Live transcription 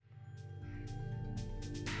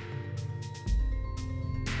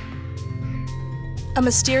A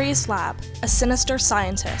mysterious lab, a sinister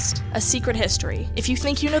scientist, a secret history. If you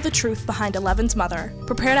think you know the truth behind Eleven's mother,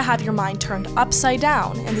 prepare to have your mind turned upside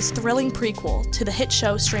down in this thrilling prequel to the hit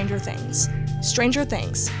show Stranger Things. Stranger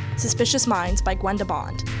Things, Suspicious Minds by Gwenda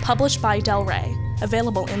Bond, published by Del Rey,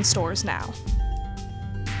 available in stores now.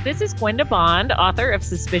 This is Gwenda Bond, author of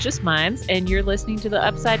Suspicious Minds, and you're listening to the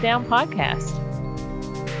Upside Down Podcast.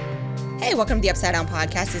 Hey, welcome to the Upside Down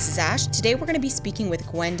Podcast. This is Ash. Today we're going to be speaking with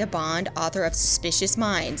Gwenda Bond, author of Suspicious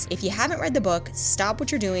Minds. If you haven't read the book, stop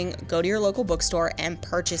what you're doing, go to your local bookstore, and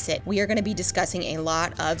purchase it. We are going to be discussing a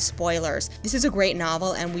lot of spoilers. This is a great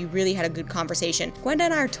novel, and we really had a good conversation. Gwenda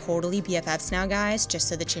and I are totally BFFs now, guys, just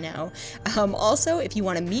so that you know. Also, if you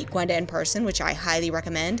want to meet Gwenda in person, which I highly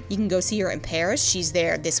recommend, you can go see her in Paris. She's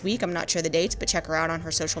there this week. I'm not sure the dates, but check her out on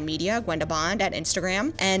her social media, Gwenda Bond at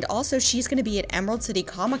Instagram. And also, she's going to be at Emerald City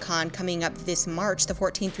Comic Con coming up this March, the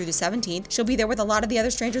 14th through the 17th. She'll be there with a lot of the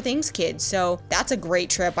other Stranger Things kids, so that's a great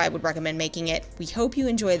trip. I would recommend making it. We hope you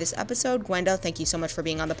enjoy this episode. Gwenda, thank you so much for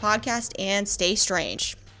being on the podcast, and stay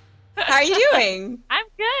strange. How are you doing? I'm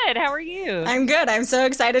good. How are you? I'm good. I'm so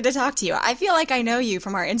excited to talk to you. I feel like I know you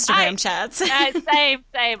from our Instagram chats. Same.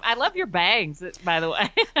 I love your bangs, by the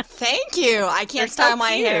way. Thank you. I can't style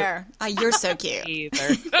my hair. You're so cute.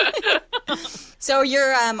 Either. So are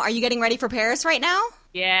you getting ready for Paris right now?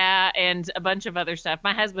 Yeah, and a bunch of other stuff.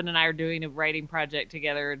 My husband and I are doing a writing project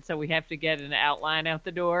together, and so we have to get an outline out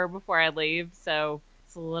the door before I leave. So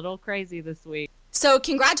it's a little crazy this week. So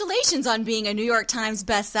congratulations on being a New York Times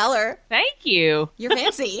bestseller. Thank you. You're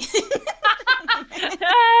fancy.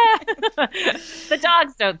 The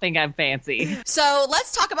dogs don't think I'm fancy. So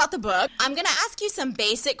let's talk about the book. I'm going to ask you some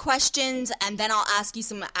basic questions, and then I'll ask you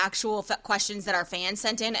some actual questions that our fans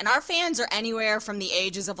sent in. And our fans are anywhere from the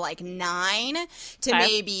ages of like 9 to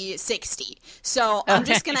maybe 60. So I'm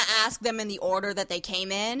just going to ask them in the order that they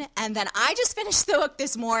came in. And then I just finished the book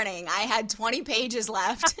this morning. I had 20 pages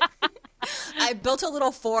left. I built a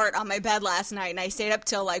little fort on my bed last night, and I stayed up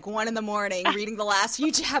till like 1 a.m. reading the last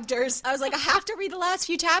few chapters. I was like, I have to read the last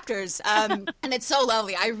few chapters. And it's so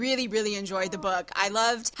lovely. I really, really enjoyed the book. I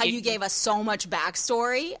loved how you gave us so much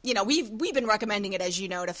backstory. You know, we've been recommending it, as you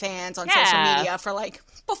know, to fans on social media for like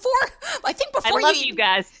before I love you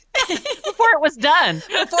guys. Before it was done.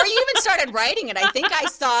 Before you even started writing it, I think I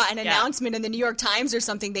saw an announcement in the New York Times or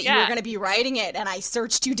something that you were going to be writing it, and I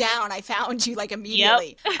searched you down. I found you like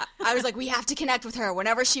immediately. Yep. I was like, we have to connect with her.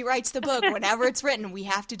 Whenever she writes the book, whenever it's written, we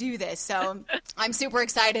have to do this. So I'm super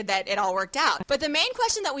excited that it all worked out. But the main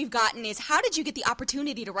question that we've gotten is, how did you get the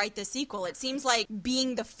opportunity to write this sequel? It seems like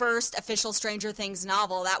being the first official Stranger Things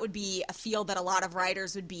novel, that would be a field that a lot of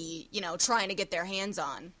writers would be, trying to get their hands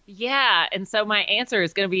on. Yeah, and so my answer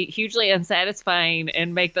is going to be hugely unsatisfying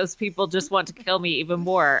and make those people just want to kill me even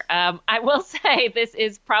more. I will say this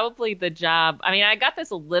is probably the job. I mean, I got this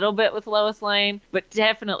a little bit with Lois Lane, but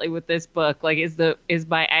definitely with this book, like is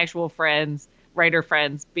my actual friends, writer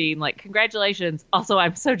friends being like, congratulations. Also,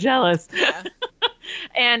 I'm so jealous. Yeah.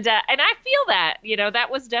 And I feel that,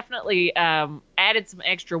 that was definitely added some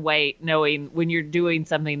extra weight, knowing when you're doing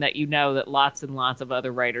something that that lots and lots of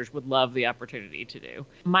other writers would love the opportunity to do.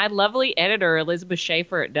 My lovely editor, Elizabeth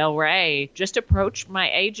Schaefer at Del Rey, just approached my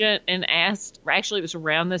agent and asked, actually it was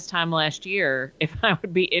around this time last year, if I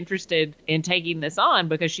would be interested in taking this on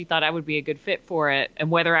because she thought I would be a good fit for it and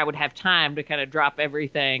whether I would have time to kind of drop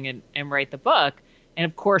everything and write the book. And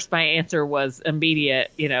of course, my answer was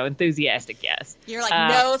immediate, enthusiastic yes. You're like,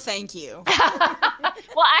 no, thank you.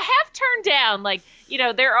 Well, I have turned down,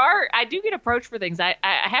 I do get approached for things. I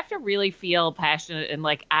have to really feel passionate and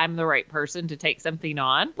like I'm the right person to take something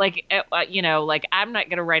on. I'm not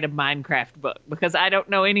going to write a Minecraft book because I don't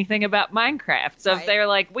know anything about Minecraft. So if they're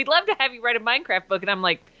like, we'd love to have you write a Minecraft book. And I'm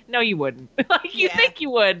like, no, you wouldn't. You think you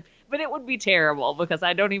would. But it would be terrible because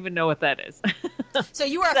I don't even know what that is. So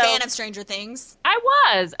you were a fan of Stranger Things? I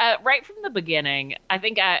was, right from the beginning. I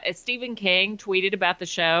think Stephen King tweeted about the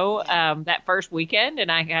show that first weekend, and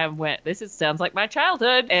I went, sounds like my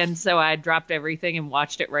childhood. And so I dropped everything and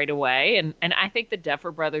watched it right away. And I think the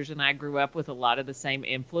Duffer Brothers and I grew up with a lot of the same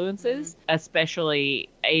influences, especially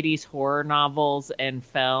 80s horror novels and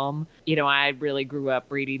film. I really grew up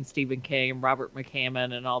reading Stephen King and Robert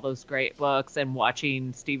McCammon and all those great books and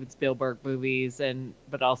watching Steven Spielberg movies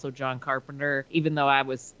but also John Carpenter, even though I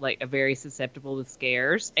was like a very susceptible to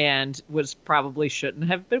scares and probably shouldn't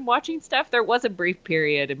have been watching stuff. There was a brief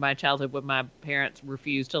period in my childhood when my parents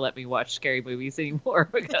refused to let me watch scary movies anymore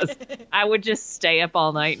because I would just stay up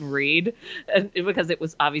all night and read because it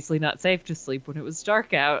was obviously not safe to sleep when it was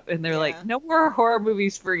dark out. And they're like, no more horror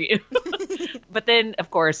movies for you. But then,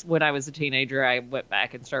 of course, when I was a teenager, I went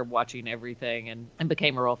back and started watching everything and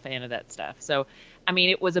became a real fan of that stuff. So I mean,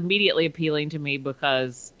 it was immediately appealing to me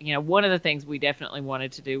because, one of the things we definitely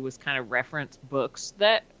wanted to do was kind of reference books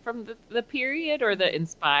that from the period or that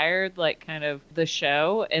inspired like kind of the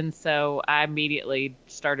show. And so I immediately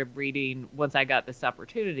started reading, once I got this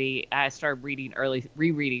opportunity, I started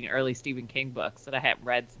rereading early Stephen King books that I hadn't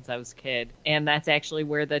read since I was a kid. And that's actually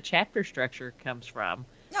where the chapter structure comes from.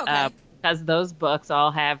 Okay. Because those books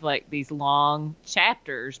all have like these long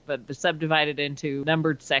chapters, but they're subdivided into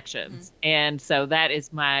numbered sections. And so that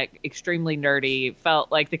is my extremely nerdy,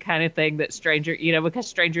 felt like the kind of thing that because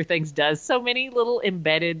Stranger Things does so many little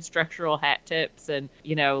embedded structural hat tips and,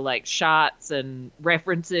 like shots and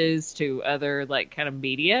references to other like kind of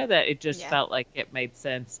media, that it just felt like it made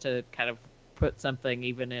sense to kind of put something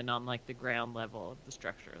even in on like the ground level of the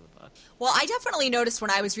structure of the book. Well, I definitely noticed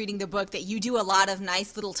when I was reading the book that you do a lot of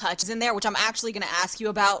nice little touches in there, which I'm actually going to ask you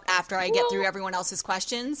about after I get through everyone else's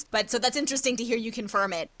questions. But so that's interesting to hear you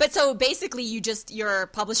confirm it. But so basically your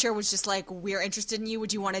publisher was just like, we're interested in you.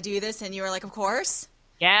 Would you want to do this? And you were like, of course.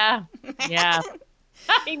 Yeah. Yeah.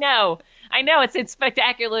 I know. It's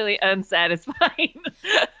spectacularly unsatisfying.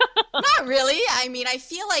 Not really. I mean, I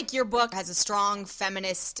feel like your book has a strong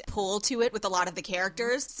feminist pull to it with a lot of the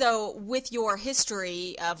characters. So with your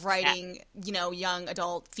history of writing, young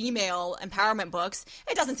adult female empowerment books,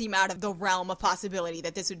 it doesn't seem out of the realm of possibility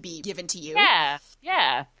that this would be given to you. Yeah.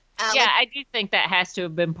 I do think that has to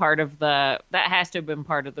have been part of the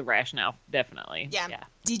rationale, definitely. Yeah.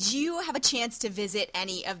 Did you have a chance to visit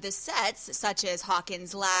any of the sets, such as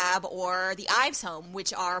Hawkins' Lab or the Ives home,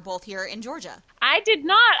 which are both here in Georgia? I did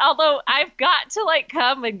not, although I've got to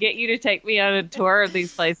come and get you to take me on a tour of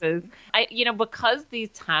these places. Because these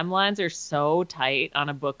timelines are so tight on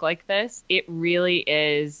a book like this, it really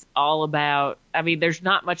is all about, there's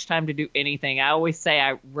not much time to do anything. I always say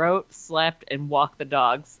I wrote, slept, and walked the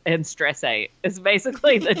dogs and stress ate. It's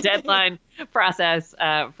basically the deadline process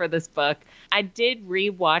for this book. I did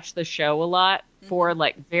rewatch the show a lot for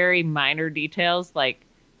very minor details, like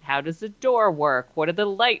how does the door work? What do the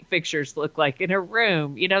light fixtures look like in a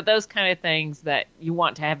room? Those kind of things that you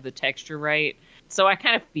want to have the texture right. So I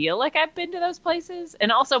kind of feel like I've been to those places.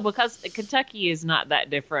 And also because Kentucky is not that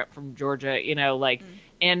different from Georgia,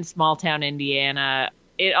 and small town Indiana,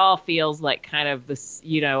 it all feels like kind of this,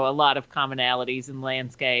 a lot of commonalities in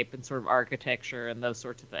landscape and sort of architecture and those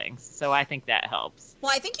sorts of things. So I think that helps.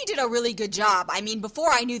 Well, I think you did a really good job. Before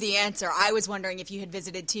I knew the answer, I was wondering if you had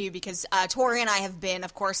visited too, because Tori and I have been,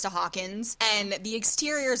 of course, to Hawkins, and the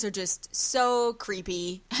exteriors are just so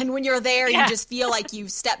creepy. And when you're there, you just feel like you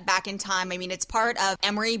step back in time. It's part of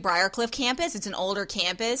Emory Briarcliff campus. It's an older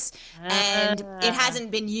campus, and it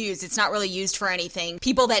hasn't been used. It's not really used for anything.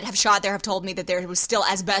 People that have shot there have told me that there was still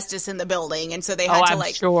asbestos in the building, and so they had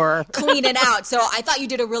to clean it out. So I thought you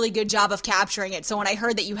did a really good job of capturing it. So when I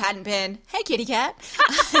heard that you hadn't been, hey, kitty cat.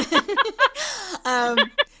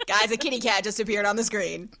 Guys, a kitty cat just appeared on the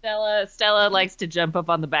screen. Stella likes to jump up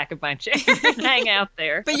on the back of my chair and hang out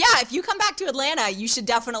there. But yeah, if you come back to Atlanta, you should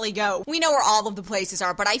definitely go. We know where all of the places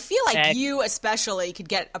are, but I feel like you especially could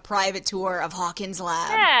get a private tour of Hawkins'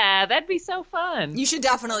 Lab. Yeah, that'd be so fun. You should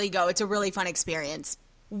definitely go. It's a really fun experience.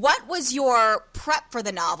 What was your prep for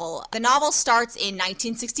the novel? The novel starts in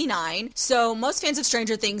 1969, so most fans of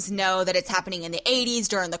Stranger Things know that it's happening in the 80s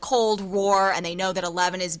during the Cold War, and they know that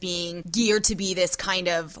 11 is being geared to be this kind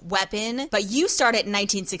of weapon. But you start it in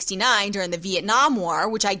 1969 during the Vietnam War,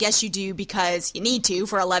 which I guess you do because you need to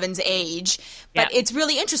for 11's age. But it's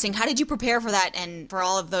really interesting. How did you prepare for that and for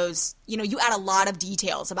all of those? You add a lot of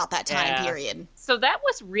details about that time period. So that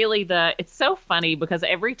was really it's so funny because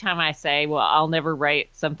every time I say, well, I'll never write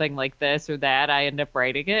something like this or that, I end up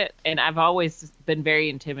writing it. And I've always been very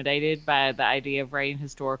intimidated by the idea of writing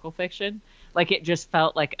historical fiction. Like it just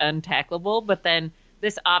felt like untackleable. But then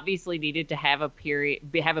this obviously needed to have a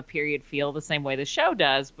period feel the same way the show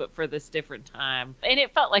does, but for this different time. And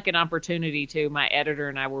it felt like an opportunity too. My editor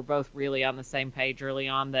and I were both really on the same page early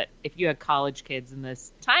on that if you had college kids in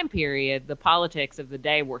this time period, the politics of the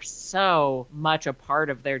day were so much a part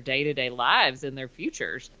of their day-to-day lives and their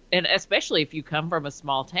futures. And especially if you come from a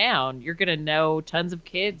small town, you're going to know tons of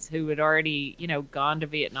kids who had already, gone to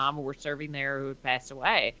Vietnam or were serving there who had passed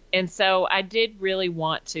away. And so I did really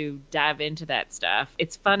want to dive into that stuff.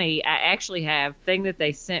 It's funny, I actually have a thing that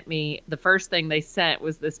they sent me. The first thing they sent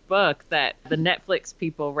was this book that the Netflix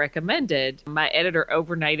people recommended. My editor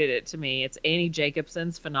overnighted it to me. It's Annie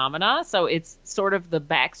Jacobson's Phenomena. So it's sort of the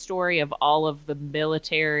backstory of all of the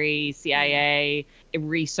military, CIA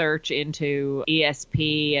research into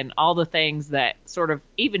ESP and all the things that sort of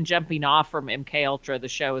even jumping off from MK Ultra, the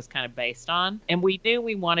show is kind of based on. And we knew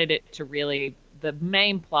we wanted it to really the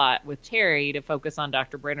main plot with Terry to focus on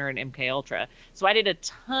Dr. Brenner and MK Ultra. So I did a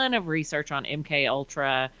ton of research on MK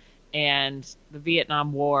Ultra and the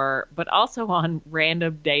Vietnam War, but also on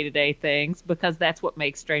random day-to-day things, because that's what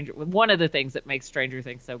makes one of the things that makes Stranger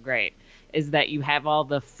Things so great is that you have all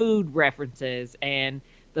the food references and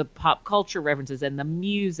the pop culture references and the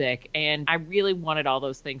music, and I really wanted all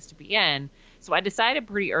those things to be in. So I decided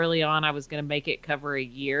pretty early on I was going to make it cover a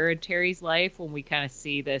year in Terry's life when we kind of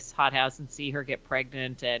see this hothouse and see her get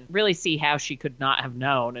pregnant and really see how she could not have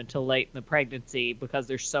known until late in the pregnancy because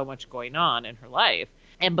there's so much going on in her life.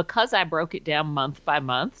 And because I broke it down month by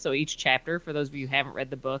month, so each chapter, for those of you who haven't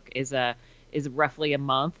read the book, is roughly a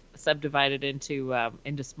month subdivided into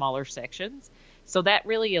smaller sections. So that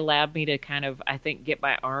really allowed me to kind of, I think, get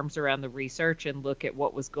my arms around the research and look at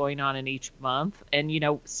what was going on in each month. And,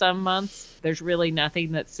 some months there's really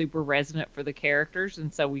nothing that's super resonant for the characters.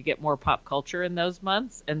 And so we get more pop culture in those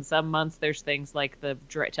months. And some months there's things like the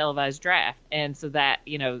televised draft. And so that,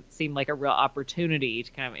 seemed like a real opportunity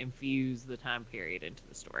to kind of infuse the time period into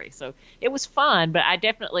the story. So it was fun, but I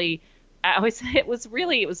always say it was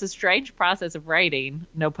a strange process of writing,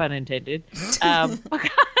 no pun intended,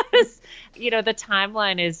 because, the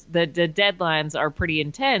timeline the deadlines are pretty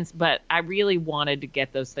intense, but I really wanted to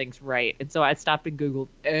get those things right. And so I stopped and Googled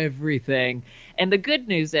everything. And the good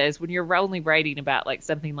news is when you're only writing about like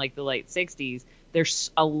something like the late 60s,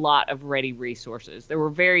 there's a lot of ready resources. There were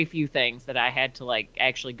very few things that I had to like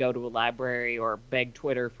actually go to a library or beg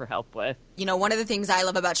Twitter for help with. One of the things I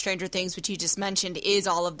love about Stranger Things, which you just mentioned, is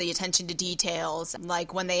all of the attention to details.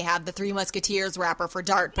 Like when they have the Three Musketeers wrapper for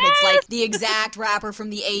Dart, but it's like the exact wrapper from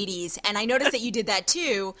the 80s. And I noticed that you did that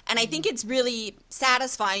too. And I think it's really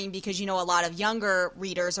satisfying because, a lot of younger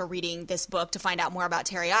readers are reading this book to find out more about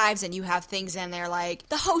Terry Ives. And you have things in there like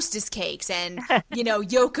the Hostess cakes and,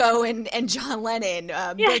 Yoko and John Lennon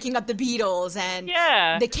breaking up the Beatles and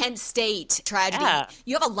the Kent State tragedy. Yeah.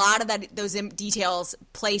 You have a lot of those details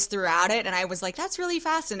placed throughout it. And I was like, that's really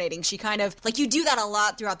fascinating. She kind of, like, you do that a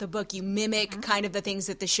lot throughout the book. You mimic kind of the things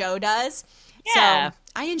that the show does. Yeah. So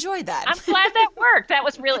I enjoyed that. I'm glad that worked. That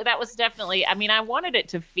was definitely, I wanted it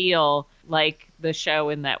to feel like the show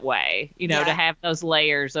in that way, to have those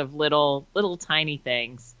layers of little tiny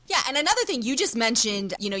things. Yeah, and another thing you just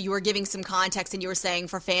mentioned, you were giving some context and you were saying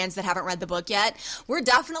for fans that haven't read the book yet, we're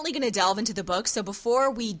definitely going to delve into the book. So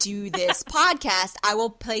before we do this podcast, I will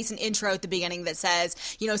place an intro at the beginning that says,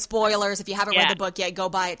 spoilers. If you haven't read the book yet, go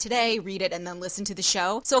buy it today, read it, and then listen to the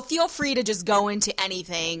show. So feel free to just go into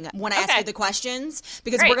anything when I ask you the questions,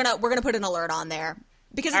 because we're gonna put an alert on there.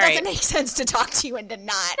 Because it doesn't make sense to talk to you and to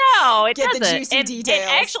not get the juicy details. And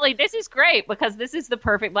actually, this is great because this is the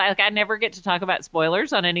perfect, like, I never get to talk about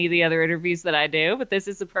spoilers on any of the other interviews that I do, but this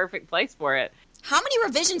is the perfect place for it. How many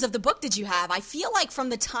revisions of the book did you have? I feel like from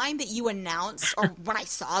the time that you announced, or when I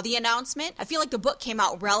saw the announcement, I feel like the book came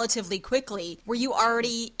out relatively quickly. Were you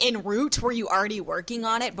already en route? Were you already working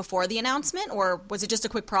on it before the announcement, or was it just a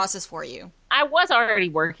quick process for you? I was already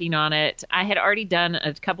working on it. I had already done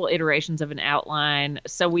a couple iterations of an outline.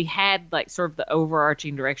 So we had like sort of the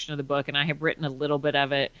overarching direction of the book, and I have written a little bit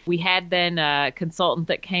of it. We had then a consultant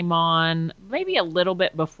that came on maybe a little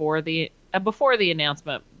bit before the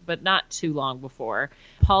announcement, but not too long before.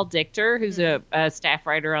 Paul Dichter, who's a staff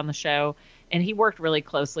writer on the show, and he worked really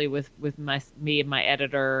closely with me and my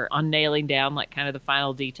editor on nailing down like kind of the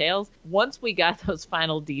final details. Once we got those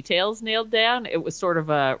final details nailed down, it was sort of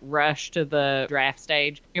a rush to the draft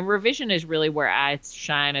stage. And revision is really where I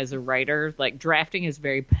shine as a writer. Like drafting is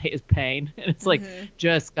pain. And it's like,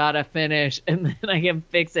 just gotta finish and then I can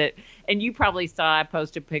fix it. And you probably saw I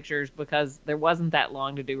posted pictures because there wasn't that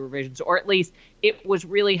long to do revisions, or at least it was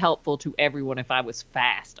really helpful to everyone if I was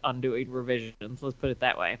fast on doing revisions. Let's put it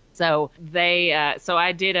that way. So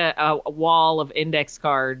I did a wall of index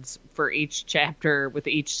cards for each chapter with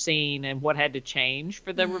each scene and what had to change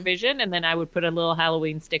for the revision. And then I would put a little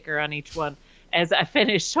Halloween sticker on each one as I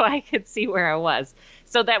finished so I could see where I was.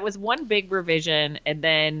 So that was one big revision, and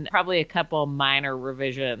then probably a couple minor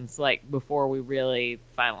revisions like before we really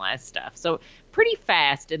finalized stuff. So pretty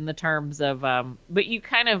fast in the terms of, but you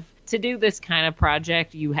kind of, to do this kind of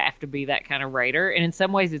project, you have to be that kind of writer. And in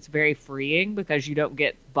some ways it's very freeing because you don't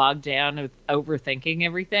get bogged down with overthinking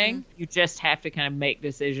everything. You just have to kind of make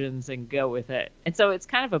decisions and go with it. And so it's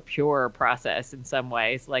kind of a pure process in some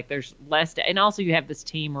ways. Like there's less, and also you have this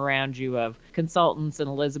team around you of consultants and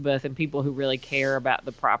Elizabeth and people who really care about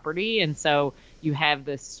the property. And so you have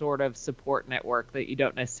this sort of support network that you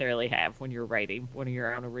don't necessarily have when you're writing one of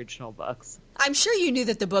your own original books. I'm sure you knew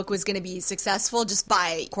that the book was going to be successful just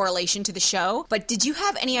by correlation to the show, but did you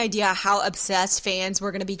have any idea how obsessed fans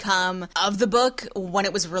were going to become of the book when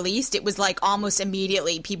it was released? It was like almost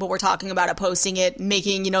immediately people were talking about it, posting it,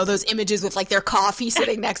 making, those images with like their coffee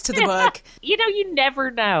sitting next to the book. You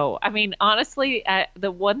never know. I mean, honestly,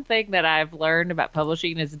 the one thing that I've learned about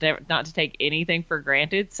publishing is not to take anything for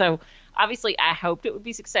granted. So obviously, I hoped it would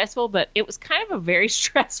be successful, but it was kind of a very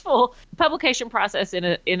stressful publication process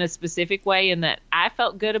in a specific way, in that I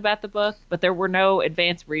felt good about the book, but there were no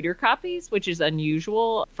advanced reader copies, which is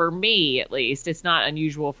unusual for me, at least. It's not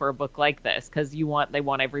unusual for a book like this, because they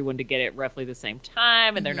want everyone to get it roughly the same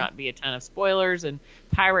time, and there not be a ton of spoilers and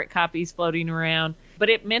pirate copies floating around. But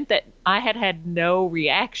it meant that I had no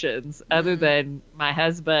reactions other than my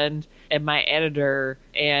husband and my editor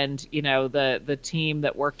and, the team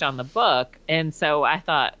that worked on the book. And so I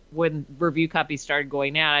thought, when review copies started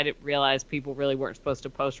going out, I didn't realize people really weren't supposed to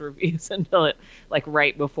post reviews until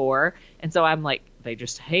right before. And so I'm like, they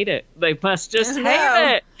just hate it. They must just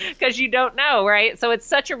hate it, because you don't know, right? So it's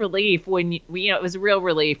such a relief when it was a real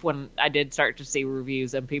relief when I did start to see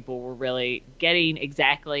reviews and people were really getting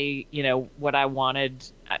exactly, what I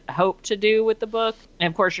hoped to do with the book.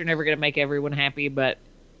 And of course, you're never going to make everyone happy, but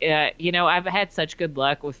I've had such good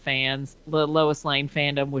luck with fans. The Lois Lane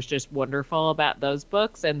fandom was just wonderful about those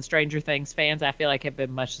books, and Stranger Things fans, I feel like, have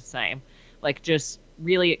been much the same. Like, just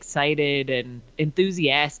really excited and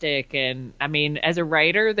enthusiastic. And I mean, as a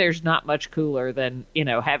writer, there's not much cooler than,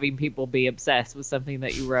 having people be obsessed with something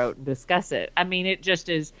that you wrote and discuss it. I mean, it just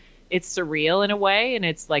is, it's surreal in a way, and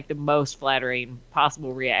it's like the most flattering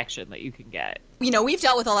possible reaction that you can get. We've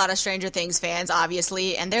dealt with a lot of Stranger Things fans,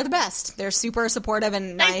 obviously, and they're the best. They're super supportive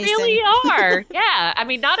and nice. They really are. Yeah. I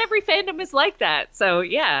mean, not every fandom is like that. So,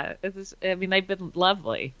 yeah, they've been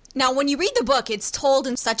lovely. Now, when you read the book, it's told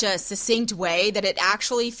in such a succinct way that it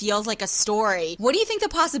actually feels like a story. What do you think the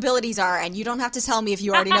possibilities are? And you don't have to tell me if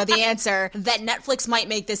you already know the answer, that Netflix might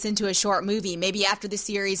make this into a short movie. Maybe after the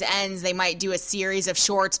series ends, they might do a series of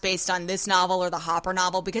shorts based on this novel or the Hopper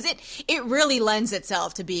novel, because it really lends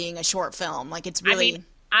itself to being a short film. Like, it's really...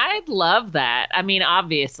 I'd love that. I mean,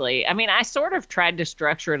 obviously. I mean, I sort of tried to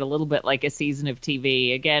structure it a little bit like a season of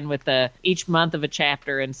TV, again, with each month of a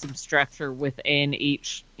chapter and some structure within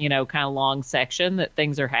each, kind of long section that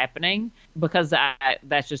things are happening, because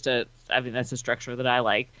that's a structure that I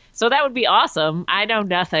like. So that would be awesome. I know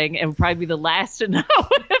nothing and would probably be the last to know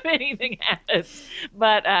if anything happens.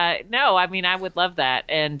 But no, I mean, I would love that.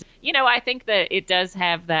 And, I think that it does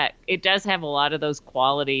have a lot of those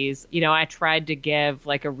qualities. I tried to give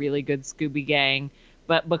like a really good Scooby Gang,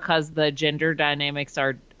 but because the gender dynamics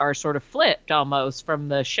are sort of flipped almost from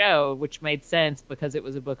the show, which made sense because it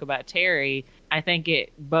was a book about Terry, I think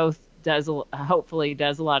it both hopefully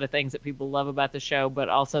does a lot of things that people love about the show, but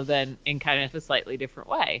also then in kind of a slightly different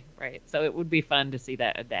way, right? So it would be fun to see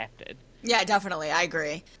that adapted. Yeah, definitely. I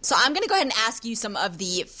agree. So I'm going to go ahead and ask you some of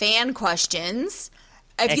the fan questions.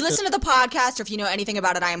 If you listen to the podcast or if you know anything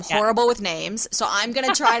about it, I am horrible with names. So I'm going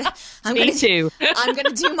to try to I'm going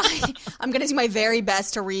to do my very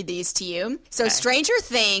best to read these to you. So Stranger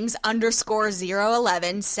Things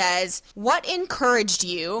 _011 says, what encouraged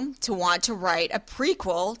you to want to write a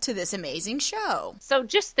prequel to this amazing show? So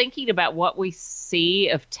just thinking about what we see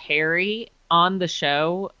of Terry on the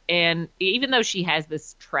show, and even though she has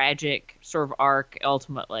this tragic sort of arc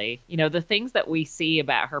ultimately, the things that we see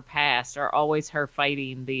about her past are always her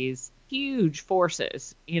fighting these huge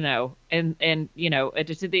forces, and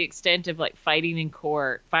to the extent of like fighting in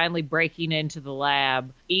court, finally breaking into the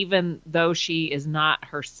lab, even though she is not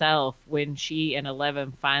herself. When she and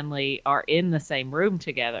Eleven finally are in the same room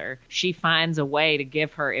together, she finds a way to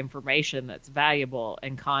give her information that's valuable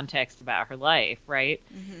and context about her life, right?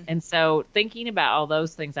 Mm-hmm. And so thinking about all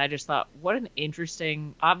those things, I just thought, what an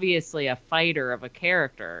interesting, obviously a fighter of a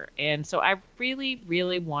character. And so I really,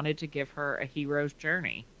 really wanted to give her a hero's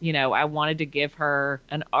journey. I wanted to give her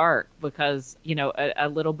an arc because, a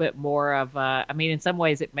little bit more of in some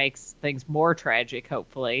ways it makes things more tragic,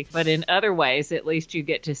 hopefully. But in other ways, at least you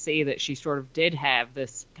get to see that she sort of did have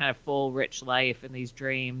this kind of full, rich life and these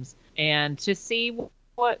dreams. And to see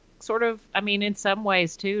what sort of, in some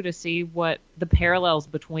ways too, to see what the parallels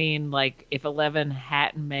between, like, if Eleven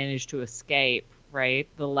hadn't managed to escape, right,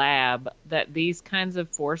 the lab, that these kinds of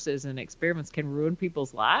forces and experiments can ruin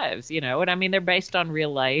people's lives, and they're based on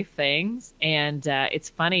real life things. And it's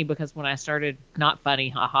funny because when I started, not funny,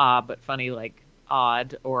 haha, but funny like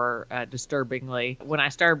odd or disturbingly, when I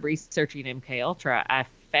started researching MK Ultra, I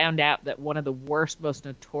found out that one of the worst, most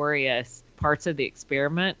notorious parts of the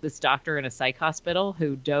experiment, this doctor in a psych hospital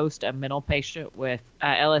who dosed a mental patient with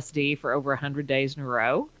LSD for over 100 days in a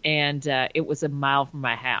row, and it was a mile from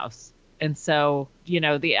my house. And so,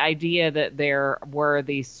 the idea that there were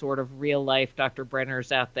these sort of real life Dr.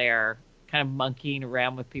 Brenners out there kind of monkeying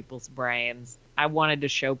around with people's brains, I wanted to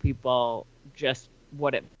show people just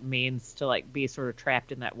what it means to like be sort of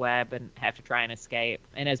trapped in that web and have to try and escape.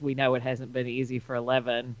 And as we know, it hasn't been easy for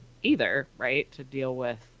Eleven either, right, to deal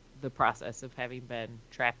with the process of having been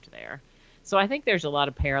trapped there. So I think there's a lot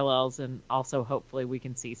of parallels, and also hopefully we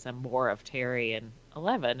can see some more of Terry and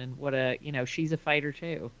Eleven, and what she's a fighter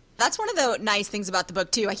too. That's one of the nice things about the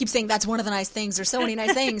book, too. I keep saying that's one of the nice things. There's so many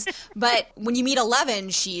nice things. But when you meet Eleven,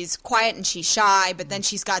 she's quiet and she's shy, but then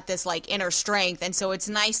she's got this, like, inner strength. And so it's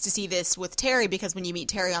nice to see this with Terry, because when you meet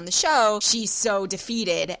Terry on the show, she's so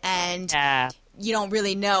defeated, and you don't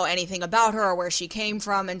really know anything about her or where she came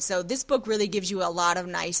from. And so this book really gives you a lot of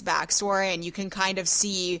nice backstory, and you can kind of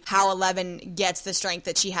see how Eleven gets the strength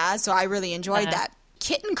that she has. So I really enjoyed that.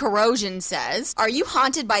 Kitten Corrosion says, are you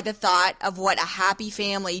haunted by the thought of what a happy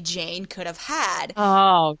family Jane could have had?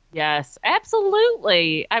 Oh, yes,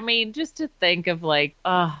 absolutely. I mean, just to think of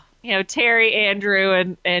Terry,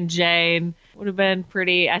 Andrew, and Jane would have been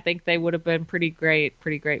I think they would have been pretty great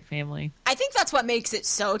family. I think that's what makes it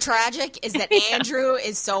so tragic, is that Andrew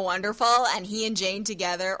is so wonderful, and he and Jane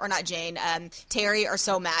together, or not Jane, Terry are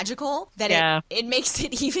so magical that it makes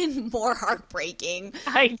it even more heartbreaking.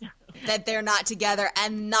 I know. That they're not together,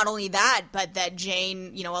 and not only that, but that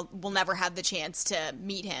Jane, will never have the chance to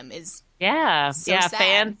meet him is so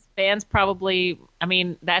sad. Fans probably, I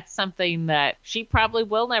mean, that's something that she probably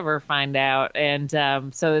will never find out, and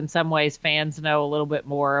so in some ways fans know a little bit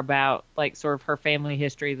more about like sort of her family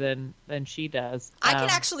history than she does. I can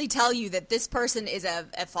actually tell you that this person is a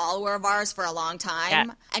follower of ours for a long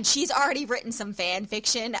time, and she's already written some fan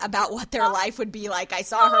fiction about what their life would be like. I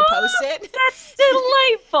saw her post it. That's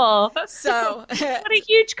delightful. So what a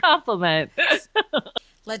huge compliment.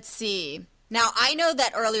 Let's see. Now, I know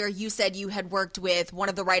that earlier you said you had worked with one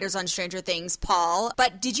of the writers on Stranger Things, Paul,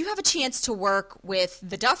 but did you have a chance to work with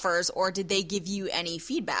the Duffers, or did they give you any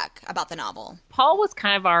feedback about the novel? Paul was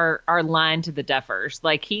kind of our line to the Duffers.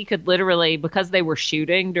 Like, he could literally, because they were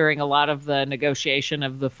shooting during a lot of the negotiation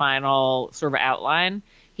of the final sort of outline,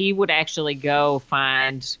 he would actually go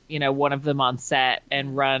find, one of them on set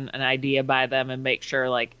and run an idea by them and make sure,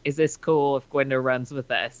 like, is this cool if Gwenda runs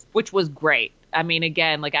with us? Which was great. I mean,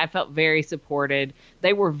 again, like, I felt very supported.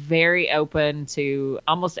 They were very open to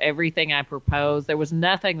almost everything I proposed. There was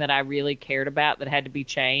nothing that I really cared about that had to be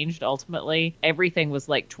changed, ultimately. Everything was,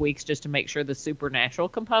 like, tweaks just to make sure the supernatural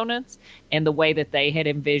components and the way that they had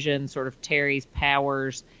envisioned sort of Terry's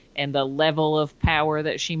powers and the level of power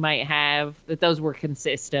that she might have, that those were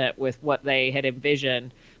consistent with what they had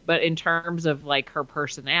envisioned. But in terms of like her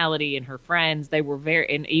personality and her friends, they were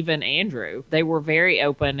and even Andrew, they were very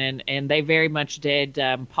open, and they very much did.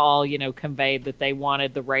 Paul, conveyed that they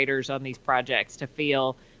wanted the writers on these projects to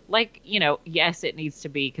feel like, yes, it needs to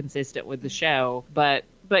be consistent with the show, but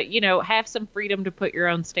have some freedom to put your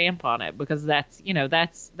own stamp on it, because that's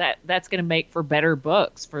going to make for better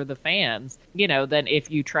books for the fans, than if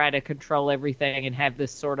you try to control everything and have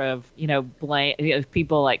this sort of, blame,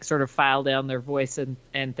 people like sort of file down their voice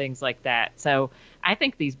and things like that. So I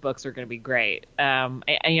think these books are going to be great.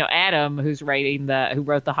 Adam, who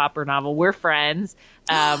wrote the Hopper novel, we're friends.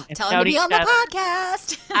 Tell him to be on the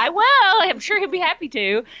podcast. I will. I'm sure he'll be happy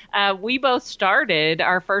to. We both started,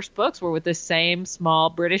 our first books were with the same small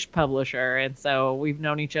British publisher, and so we've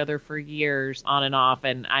known each other for years on and off,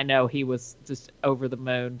 and I know he was just over the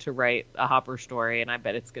moon to write a Hopper story, and I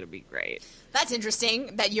bet it's going to be great. That's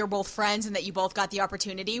interesting that you're both friends and that you both got the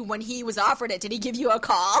opportunity. When he was offered it, did he give you a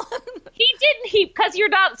call? He didn't. Because you're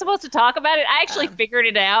not supposed to talk about it. I actually figured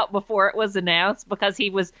it out before it was announced, because he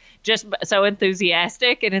was just so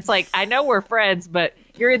enthusiastic. And it's like, I know we're friends, but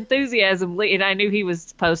your enthusiasm. And I knew he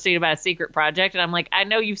was posting about a secret project. And I'm like, I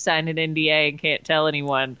know you've signed an NDA and can't tell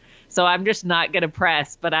anyone, so I'm just not going to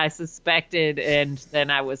press. But I suspected, and then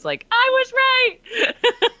I was like, I was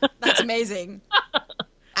right. That's amazing.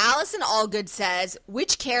 Allison Allgood says,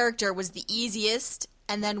 which character was the easiest,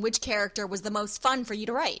 and then which character was the most fun for you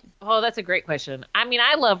to write? Oh, that's a great question. I mean,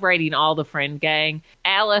 I love writing all the friend gang.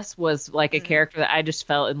 Alice was like a character that I just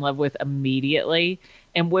fell in love with immediately.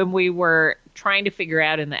 And when we were trying to figure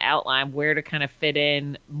out in the outline where to kind of fit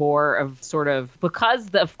in more of sort of, because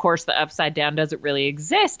of course the Upside Down doesn't really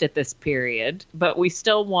exist at this period, but I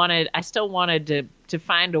still wanted to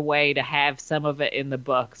find a way to have some of it in the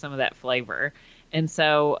book, some of that flavor. And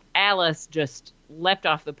so Alice just leapt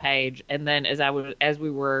off the page. And then as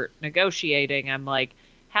we were negotiating, I'm like,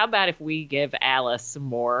 how about if we give Alice some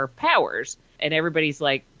more powers? And everybody's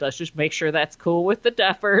like, let's just make sure that's cool with the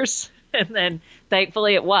Duffers. And then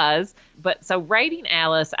thankfully it was. But so writing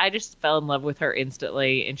Alice, I just fell in love with her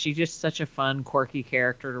instantly. And she's just such a fun, quirky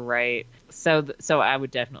character to write. So I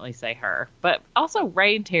would definitely say her. But also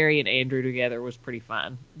writing Terry and Andrew together was pretty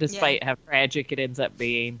fun, despite how tragic it ends up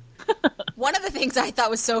being. One of the things I thought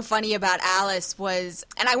was so funny about Alice was,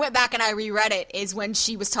 and I went back and I reread it, is when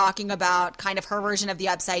she was talking about kind of her version of the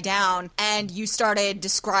Upside Down, and you started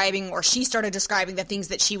describing, or she started describing the things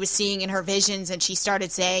that she was seeing in her visions, and she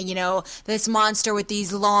started saying, you know, this monster with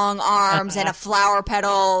these long arms and a flower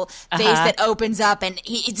petal face that opens up, and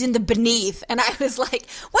it's in the beneath. And I was like,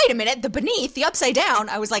 wait a minute, the beneath, the Upside Down.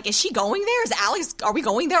 I was like, is she going there? Is Alice, are we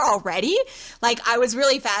going there already? Like, I was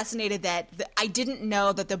really fascinated that I didn't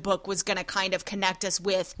know that the book was going to kind of connect us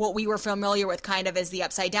with what we were familiar with kind of as the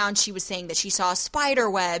Upside Down. She was saying that she saw spider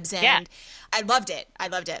webs, and I loved it.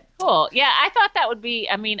 Cool. Yeah, I thought that would be,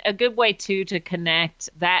 I mean, a good way, too, to connect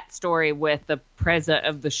that story with the present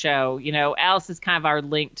of the show. You know, Alice is kind of our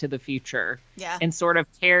link to the future. Yeah. And sort of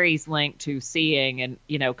Terry's link to seeing and,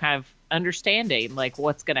 you know, kind of understanding, like,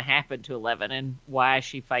 what's going to happen to Eleven and why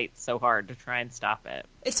she fights so hard to try and stop it.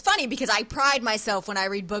 It's funny because I pride myself when I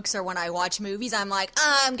read books or when I watch movies. I'm like,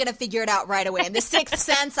 I'm going to figure it out right away. In The Sixth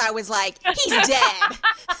Sense, I was like, he's dead.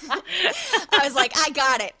 I was like, I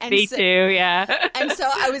got it. And Me too, yeah. And so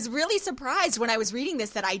I was really surprised when I was reading this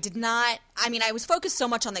that I did not, I mean, I was focused so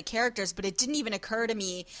much on the characters, but it didn't even occur to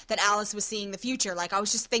me that Alice was seeing the future. Like, I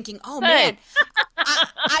was just thinking, oh, man.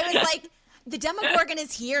 I was like, the Demogorgon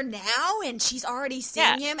is here now, and she's already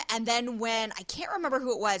seeing him. And then when, I can't remember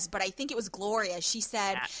who it was, but I think it was Gloria, she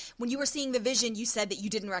said, when you were seeing the vision, you said that you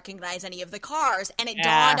didn't recognize any of the cars. And it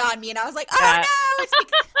dawned on me, and I was like, oh, no, it's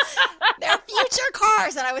because they're future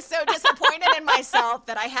cars. And I was so disappointed in myself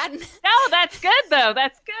that I hadn't. No, that's good, though.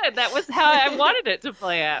 That's good. That was how I wanted it to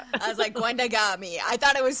play out. I was like, Gwenda got me. I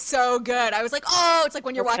thought it was so good. I was like, oh, it's like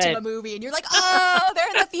when you're watching a movie, and you're like, oh, they're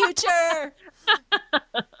in the future.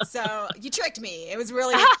 So you tricked me. It was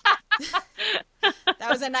really that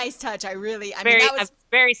was a nice touch. That was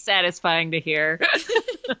very satisfying to hear.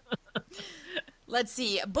 Let's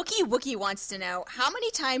see. Bookie Wookie wants to know, how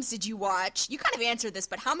many times did you watch, you kind of answered this,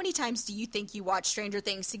 but how many times do you think you watched Stranger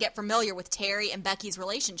Things to get familiar with Terry and Becky's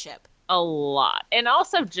relationship? A lot. And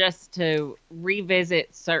also just to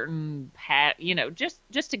revisit certain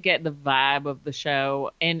just to get the vibe of the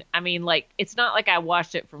show. And I mean, like, it's not like I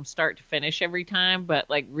watched it from start to finish every time, but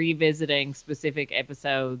like revisiting specific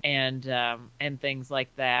episodes and things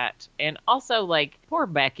like that. And also, like, poor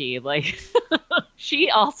Becky, like she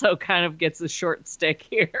also kind of gets a short stick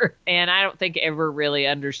here, and I don't think ever really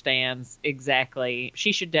understands exactly.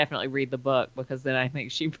 She should definitely read the book, because then I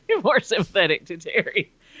think she'd be more sympathetic to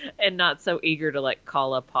Terry and not so eager to, like,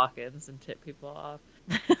 call up Hawkins and tip people off.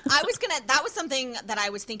 That was something that I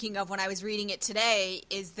was thinking of when I was reading it today,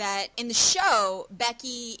 is that in the show,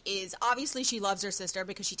 Becky is, obviously she loves her sister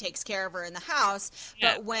because she takes care of her in the house,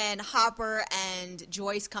 but when Hopper and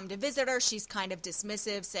Joyce come to visit her, she's kind of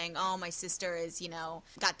dismissive, saying, oh, my sister is,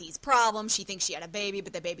 got these problems. She thinks she had a baby,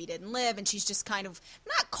 but the baby didn't live, and she's just kind of,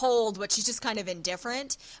 not cold, but she's just kind of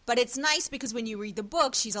indifferent. But it's nice because when you read the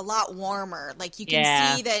book, she's a lot warmer. Like, you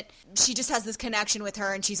can see that she just has this connection with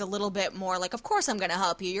her, and she's a little bit more like, of course I'm going to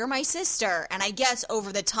help you. You're my sister. And I guess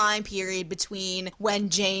over the time period between when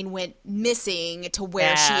Jane went missing to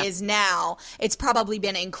where she is now, it's probably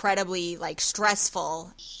been incredibly, like,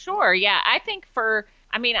 stressful. Sure. Yeah. I think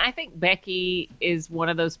Becky is one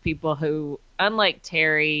of those people who, unlike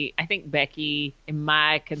Terry, I think Becky, in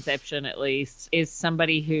my conception at least, is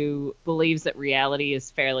somebody who believes that reality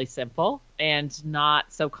is fairly simple and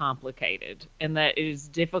not so complicated, and that it is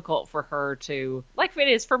difficult for her to, like it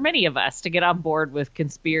is for many of us, to get on board with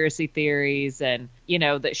conspiracy theories, and,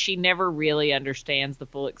 that she never really understands the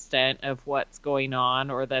full extent of what's going on,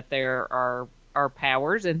 or that there are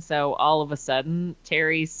powers. And so all of a sudden,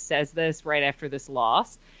 Terry says this right after this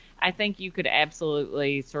loss. I think you could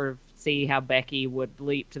absolutely sort of see how Becky would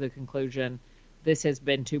leap to the conclusion, this has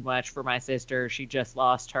been too much for my sister. She just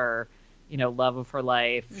lost her, love of her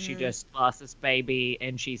life. Mm-hmm. She just lost this baby,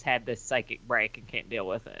 and she's had this psychic break and can't deal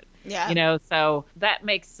with it. Yeah. So that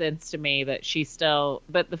makes sense to me that she's still,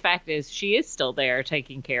 but the fact is she is still there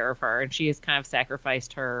taking care of her, and she has kind of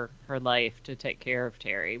sacrificed her life to take care of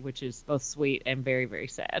Terry, which is both sweet and very, very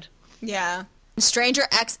sad. Yeah. Stranger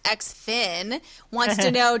XX Finn wants to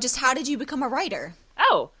know, just how did you become a writer?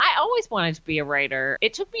 Oh, I always wanted to be a writer.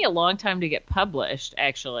 It took me a long time to get published,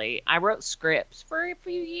 actually. I wrote scripts for a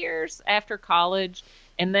few years after college,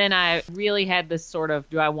 And then I really had this sort of,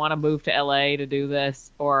 do I want to move to LA to do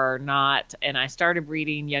this or not? And I started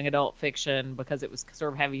reading young adult fiction because it was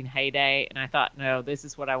sort of having heyday. And I thought, no, this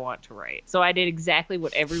is what I want to write. So I did exactly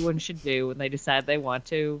what everyone should do when they decide they want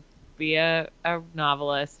to be a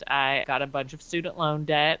novelist. I got a bunch of student loan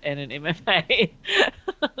debt and an MFA.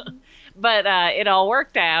 But it all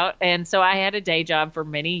worked out. And so I had a day job for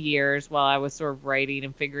many years while I was sort of writing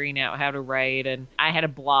and figuring out how to write. And I had a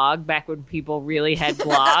blog back when people really had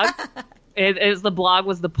blogs. The blog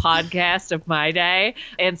was the podcast of my day.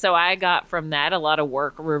 And so I got from that a lot of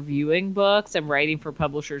work reviewing books and writing for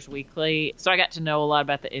Publishers Weekly. So I got to know a lot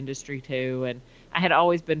about the industry too. And I had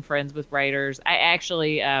always been friends with writers. I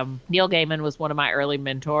actually, Neil Gaiman was one of my early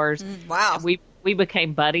mentors. Wow. We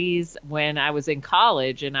became buddies when I was in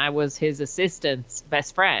college, and I was his assistant's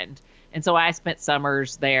best friend. And so I spent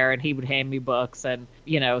summers there, and he would hand me books, and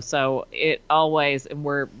so it always, and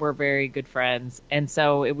we're very good friends. And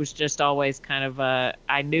so it was just always kind of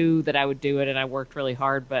I knew that I would do it, and I worked really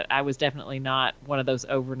hard, but I was definitely not one of those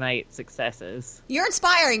overnight successes. You're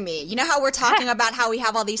inspiring me. You know how we're talking about how we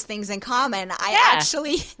have all these things in common? I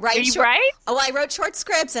actually write. Are you right? Oh, I wrote short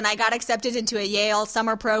scripts, and I got accepted into a Yale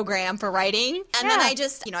summer program for writing. And then I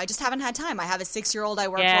just haven't had time. I have a 6-year-old. I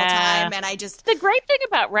work full time, and the great thing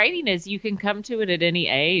about writing is you can come to it at any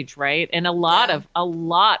age, right? And a lot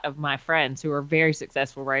of my friends who are very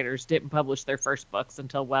successful writers didn't publish their first books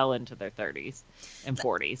until well into their 30s and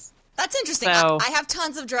 40s. That's interesting. So, I have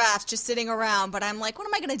tons of drafts just sitting around, but I'm like, what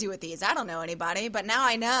am I going to do with these? I don't know anybody, but now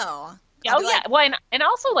I know. Well, and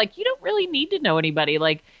also, you don't really need to know anybody.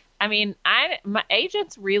 My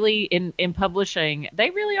agents really in publishing, they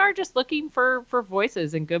really are just looking for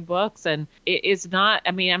voices and good books. And it is not,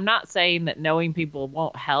 I'm not saying that knowing people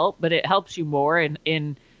won't help, but it helps you more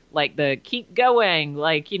in the keep going,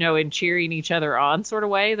 in cheering each other on sort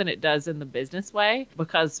of way than it does in the business way.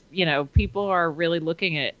 Because, people are really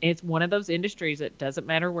looking at, it's one of those industries that doesn't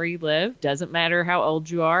matter where you live, doesn't matter how old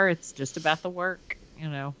you are. It's just about the work,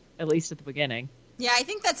 at least at the beginning. Yeah, I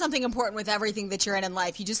think that's something important with everything that you're in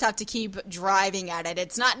life. You just have to keep driving at it.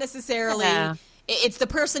 It's not necessarily... Yeah. It's the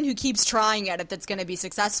person who keeps trying at it that's going to be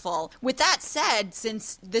successful. With that said,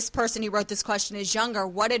 since this person who wrote this question is younger,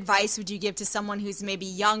 what advice would you give to someone who's maybe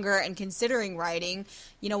younger and considering writing?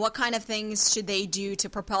 What kind of things should they do to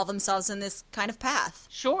propel themselves in this kind of path?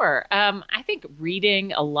 Sure. I think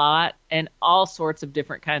reading a lot and all sorts of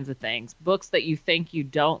different kinds of things. Books that you think you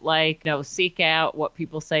don't like, seek out what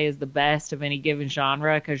people say is the best of any given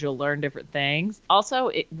genre because you'll learn different things.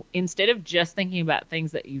 Also, instead of just thinking about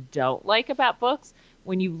things that you don't like about books,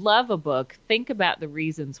 when you love a book, think about the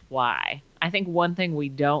reasons why. I think one thing we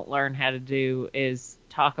don't learn how to do is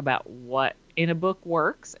talk about what in a book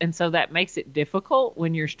works. And so that makes it difficult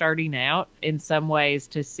when you're starting out in some ways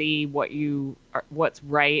to see what's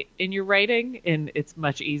right in your writing. And it's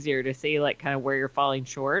much easier to see kind of where you're falling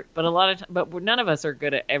short. But but none of us are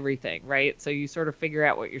good at everything, right? So you sort of figure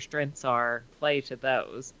out what your strengths are, play to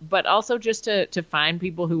those. But also just to find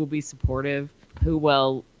people who will be supportive, who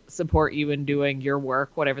will support you in doing your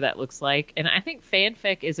work, whatever that looks like. And I think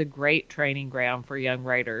fanfic is a great training ground for young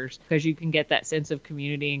writers because you can get that sense of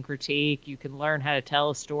community and critique. You can learn how to tell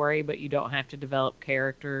a story, but you don't have to develop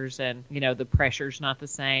characters, and the pressure's not the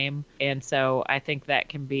same. And so I think that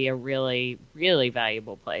can be a really, really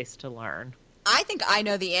valuable place to learn. I think I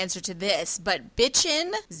know the answer to this, but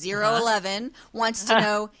Bitchin011 wants to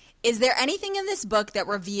know, is there anything in this book that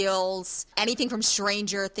reveals anything from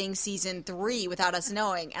Stranger Things Season 3 without us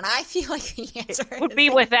knowing? And I feel like the answer would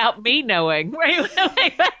be without me knowing.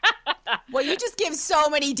 Well, you just give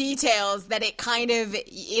so many details that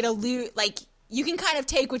you can kind of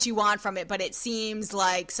take what you want from it, but it seems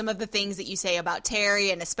like some of the things that you say about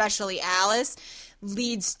Terry and especially Alice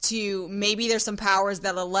leads to maybe there's some powers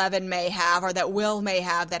that 11 may have or that Will may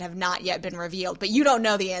have that have not yet been revealed, but you don't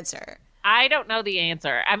know the answer. I don't know the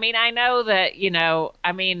answer. I know that,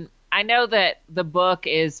 I know that the book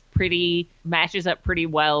matches up pretty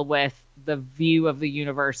well with the view of the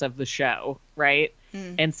universe of the show, right?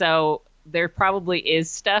 And so there probably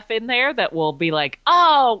is stuff in there that will be like,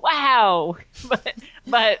 oh, wow.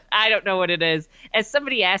 But I don't know what it is. As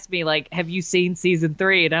somebody asked me, have you seen season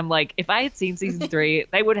 3? And I'm like, if I had seen season 3,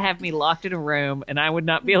 they would have me locked in a room and I would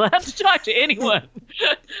not be allowed to talk to anyone.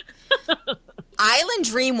 Island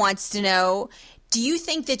Dream wants to know, do you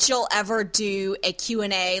think that you'll ever do a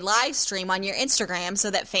Q&A live stream on your Instagram so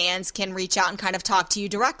that fans can reach out and kind of talk to you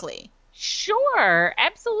directly? Sure,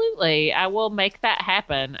 absolutely. I will make that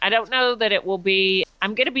happen. I don't know that it will be...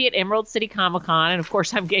 I'm going to be at Emerald City Comic Con, and of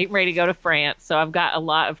course I'm getting ready to go to France, so I've got a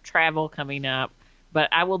lot of travel coming up. But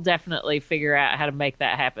I will definitely figure out how to make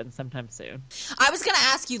that happen sometime soon. I was going to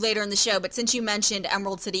ask you later in the show, but since you mentioned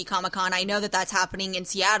Emerald City Comic Con, I know that that's happening in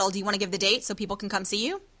Seattle. Do you want to give the date so people can come see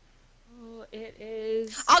you? It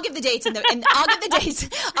is. I'll give the dates I'll give the dates.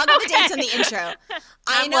 I'll give the dates in the intro.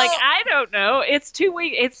 I don't know. It's 2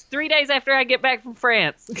 weeks. It's 3 days after I get back from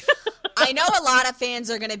France. I know a lot of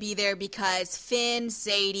fans are going to be there because Finn,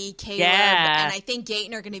 Sadie, Caleb, and I think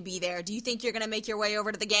Gayton are going to be there. Do you think you're going to make your way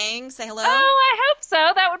over to the gang? Say hello? Oh, I hope so.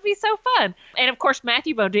 That would be so fun. And of course,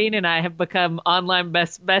 Matthew Modine and I have become online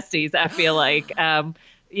besties, I feel like.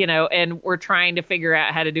 And we're trying to figure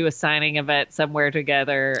out how to do a signing event somewhere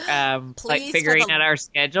together, like figuring out our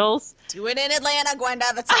schedules. Do it in Atlanta, Gwenda.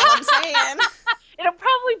 That's all I'm saying. It'll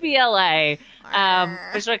probably be LA,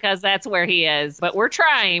 just because that's where he is. But we're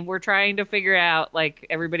trying. We're trying to figure out, like,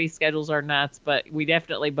 everybody's schedules are nuts, but we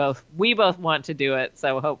both want to do it.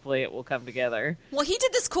 So hopefully it will come together. Well, he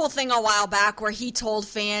did this cool thing a while back where he told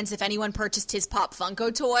fans if anyone purchased his Pop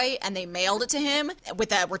Funko toy and they mailed it to him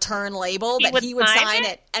with a return label, he would sign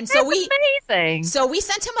it. And that's amazing. So we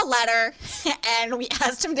sent him a letter and we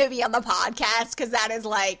asked him to be on the podcast because that is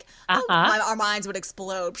like, our minds would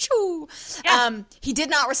explode. Yeah. He did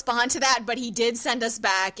not respond to that, but he did send us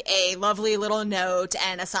back a lovely little note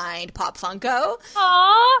and a signed Pop Funko.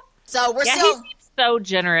 Aww. So we're still... He seems so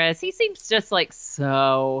generous. He seems just like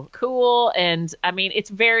so cool. And I mean, it's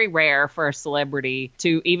very rare for a celebrity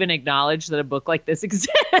to even acknowledge that a book like this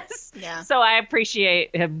exists. Yeah. So I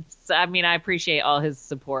appreciate him. I mean, I appreciate all his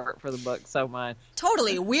support for the book so much.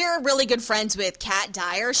 Totally. We're really good friends with Kat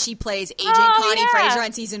Dyer. She plays Agent Connie Fraser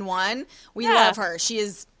on season 1. We love her. She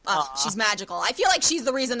is... she's magical. I feel like she's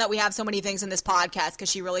the reason that we have so many things in this podcast because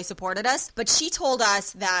she really supported us. But she told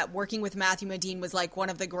us that working with Matthew Modine was like one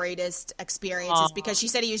of the greatest experiences because she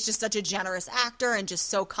said he was just such a generous actor and just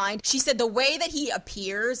so kind. She said the way that he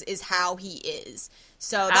appears is how he is.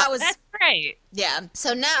 So that's great. Yeah.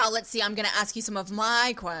 So now let's see. I'm going to ask you some of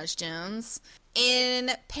my questions. In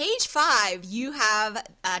page 5, you have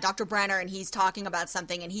Dr. Brenner, and he's talking about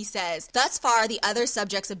something, and he says, thus far, the other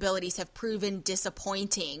subjects' abilities have proven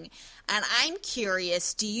disappointing. And I'm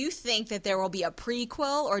curious, do you think that there will be a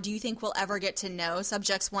prequel, or do you think we'll ever get to know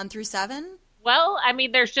subjects 1 through 7? Well, I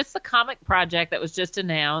mean, there's just the comic project that was just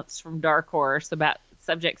announced from Dark Horse about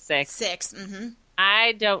subject 6.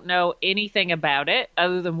 I don't know anything about it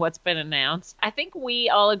other than what's been announced. I think we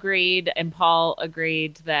all agreed, and Paul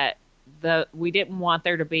agreed, that we didn't want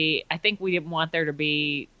there to be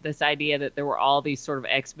this idea that there were all these sort of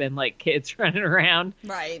X-Men like kids running around.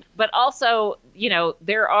 Right. But also,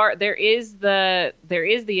 there is the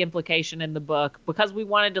implication in the book because we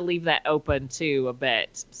wanted to leave that open too a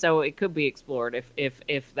bit. So it could be explored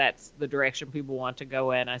if that's the direction people want to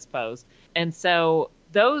go in, I suppose. And so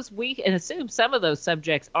we can assume some of those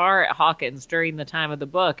subjects are at Hawkins during the time of the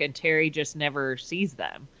book, and Terry just never sees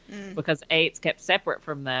them because Eight's kept separate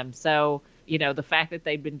from them. So, the fact that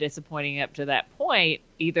they've been disappointing up to that point,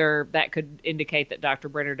 either that could indicate that Dr.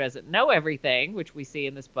 Brenner doesn't know everything, which we see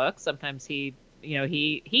in this book. Sometimes he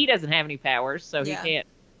doesn't have any powers, so he can't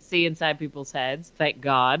see inside people's heads. Thank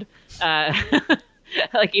God.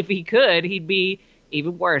 Like if he could, he'd be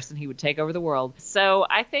even worse and he would take over the world. So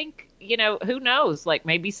I think, who knows? Like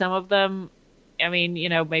maybe some of them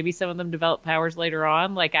develop powers later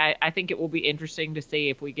on. Like I think it will be interesting to see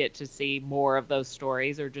if we get to see more of those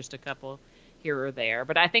stories or just a couple here or there.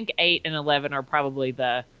 But I think 8 and 11 are probably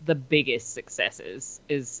the biggest successes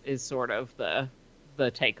is sort of the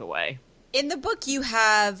takeaway. In the book you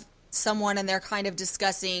have someone and they're kind of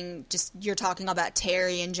discussing you're talking about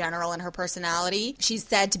Terry in general and her personality. She's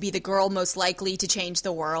said to be the girl most likely to change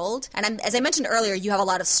the world. And as I mentioned earlier, you have a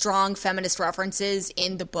lot of strong feminist references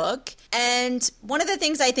in the book. And one of the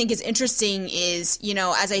things I think is interesting is,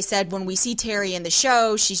 as I said, when we see Terry in the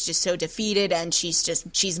show, she's just so defeated and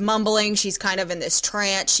she's mumbling. She's kind of in this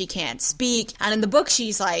trance. She can't speak. And in the book,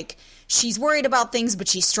 she's worried about things, but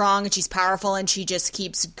she's strong and she's powerful and she just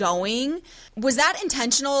keeps going. Was that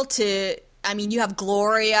intentional you have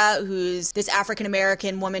Gloria, who's this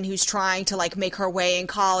African-American woman who's trying to make her way in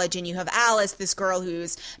college, and you have Alice, this girl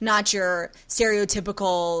who's not your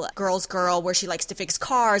stereotypical girl's girl where she likes to fix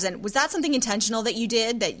cars. And was that something intentional that you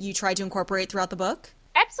did, that you tried to incorporate throughout the book?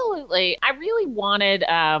 Absolutely. I really wanted,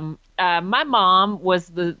 my mom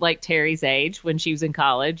was Terry's age when she was in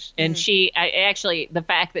college. And the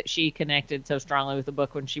fact that she connected so strongly with the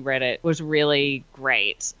book when she read it was really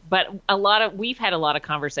great. But we've had a lot of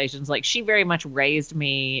conversations. She very much raised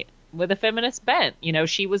me with a feminist bent.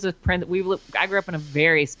 She was I grew up in a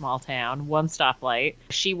very small town, one stoplight.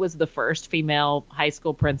 She was the first female high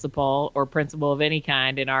school principal or principal of any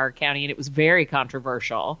kind in our county, and it was very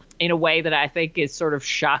controversial. in a way that I think is sort of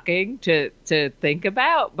shocking to think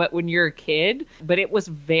about. But when you're a kid, but it was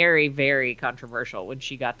very, very controversial when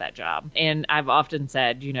she got that job. And I've often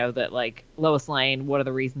said, that like Lois Lane, one of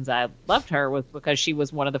the reasons I loved her was because she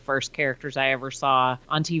was one of the first characters I ever saw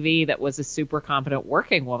on TV that was a super competent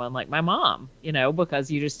working woman like my mom,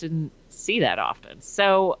 because you just didn't see that often.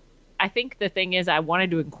 So I think the thing is, I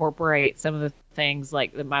wanted to incorporate some of the things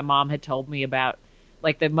like that my mom had told me about,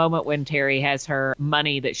 like the moment when Terry has her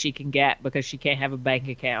money that she can get because she can't have a bank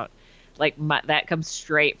account. Like that comes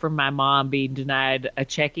straight from my mom being denied a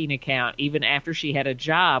checking account even after she had a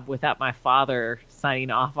job without my father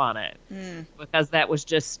signing off on it, because that was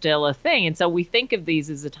just still a thing. And so we think of these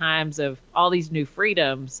as the times of all these new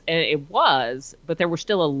freedoms, and it was, but there were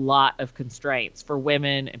still a lot of constraints for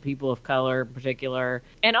women and people of color in particular,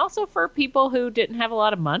 and also for people who didn't have a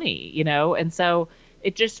lot of money, and so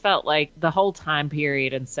it just felt like the whole time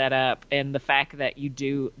period and setup, and the fact that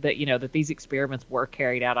that these experiments were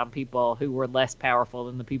carried out on people who were less powerful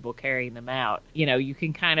than the people carrying them out. You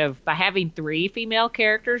can kind of, by having 3 female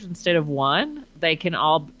characters instead of 1,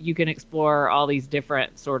 you can explore all these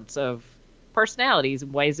different sorts of personalities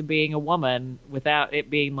and ways of being a woman without it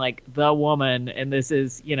being like the woman, and this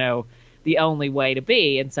is, the only way to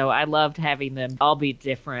be. And so I loved having them all be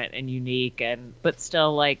different and unique, but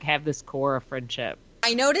still like have this core of friendship.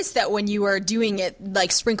 I noticed that when you were doing it,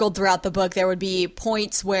 like sprinkled throughout the book, there would be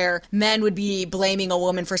points where men would be blaming a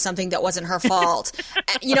woman for something that wasn't her fault.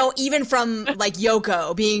 Even from like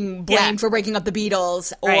Yoko being blamed for breaking up the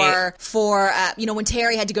Beatles, or for, when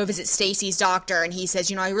Terry had to go visit Stacy's doctor and he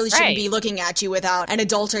says, I really shouldn't be looking at you without an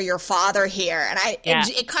adult or your father here. And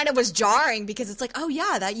it kind of was jarring because it's like, oh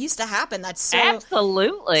yeah, that used to happen. That's so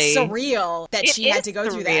absolutely surreal that she had to go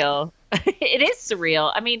through that. It is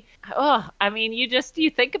surreal. You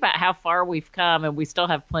think about how far we've come, and we still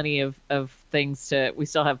have plenty of things we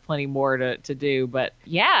still have plenty more to do. But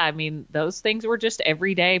yeah, those things were just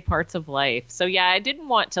everyday parts of life. So yeah, I didn't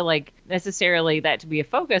want to like necessarily that to be a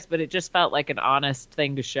focus, but it just felt like an honest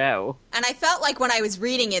thing to show. And I felt like when I was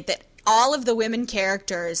reading it that all of the women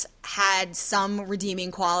characters had some redeeming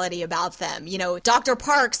quality about them. Dr.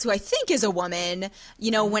 Parks, who I think is a woman,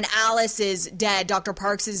 when Alice is dead, Dr.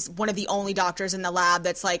 Parks is one of the only doctors in the lab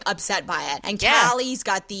that's like upset by it. And Callie's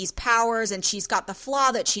got these powers, and she's got the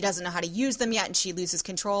flaw that she doesn't know how to use them yet, and she loses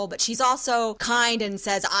control. But she's also kind and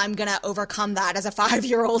says, I'm going to overcome that as a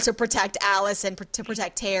 5-year-old to protect Alice and to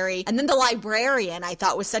protect Terry. And then the librarian, I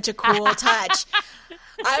thought, was such a cool touch.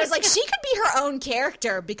 I was like, she could be her own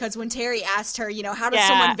character, because when Terry asked her, how does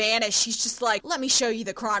someone vanish? She's just like, let me show you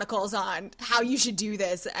the chronicles on how you should do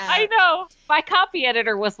this. I know. My copy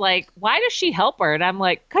editor was like, why does she help her? And I'm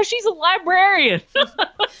like, because she's a librarian.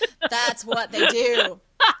 That's what they do.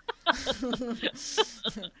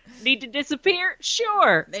 Need to disappear?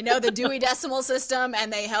 Sure. They know the Dewey Decimal System,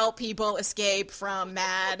 and they help people escape from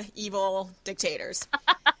mad, evil dictators.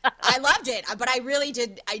 I loved it, but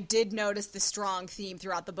I did notice the strong theme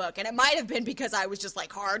throughout the book, and it might have been because I was just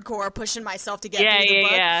like hardcore pushing myself to get through the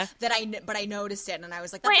book but I noticed it, and I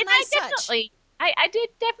was like, that's a nice touch. I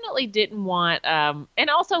definitely didn't want, and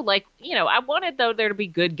also like, I wanted there to be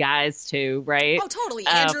good guys too, right? Oh, totally.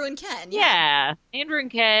 Andrew and Ken. Yeah. Andrew and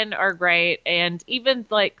Ken are great. And even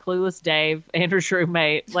like Clueless Dave, Andrew's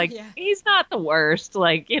roommate, like he's not the worst.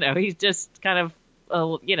 Like, he's just kind of, a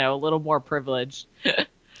little more privileged.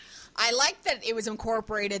 I like that it was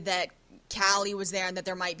incorporated that Callie was there and that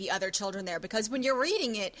there might be other children there, because when you're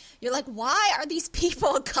reading it, you're like, why are these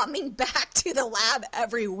people coming back to the lab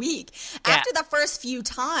every week? Yeah. After the first few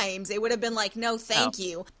times, it would have been like, no, thank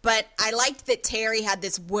you. But I liked that Terry had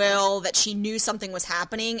this will, that she knew something was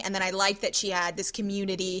happening, and then I liked that she had this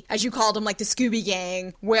community, as you called them, like the Scooby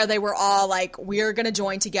Gang, where they were all like, we're going to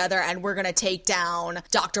join together and we're going to take down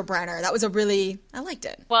Dr. Brenner. That was I liked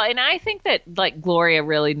it. Well, and I think that like Gloria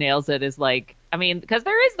really nails it, is like, because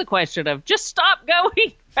there is the question of just stop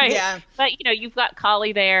going, right? Yeah. But, you've got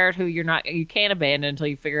Collie there who you can't abandon until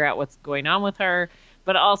you figure out what's going on with her.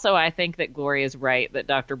 But also I think that Gloria's right that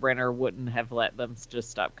Dr. Brenner wouldn't have let them just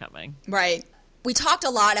stop coming. Right. We talked a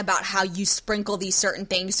lot about how you sprinkle these certain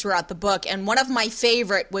things throughout the book, and one of my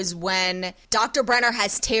favorite was when Dr. Brenner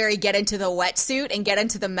has Terry get into the wetsuit and get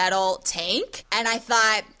into the metal tank, and I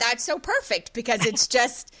thought, that's so perfect, because it's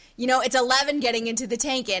just, it's 11 getting into the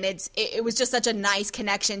tank, and it was just such a nice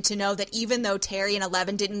connection to know that even though Terry and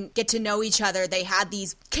 11 didn't get to know each other, they had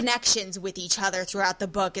these connections with each other throughout the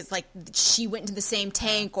book. It's like she went into the same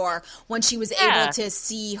tank, or when she was able to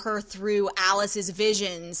see her through Alice's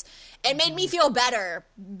visions. It made me feel better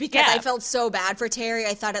because I felt so bad for Terry.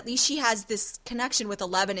 I thought at least she has this connection with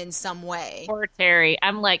 11 in some way. Poor Terry.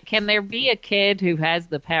 I'm like, can there be a kid who has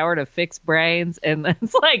the power to fix brains? And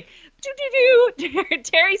it's like,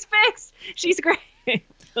 Terry's fixed. She's great.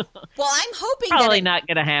 Well, I'm hoping probably not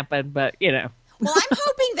going to happen, but Well, I'm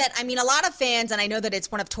hoping that, a lot of fans, and I know that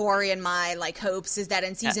it's one of Tori and my, hopes, is that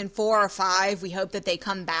in season 4 or 5, we hope that they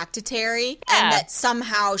come back to Terry, and that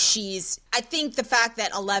somehow I think the fact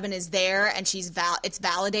that 11 is there, and it's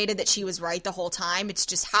validated that she was right the whole time. It's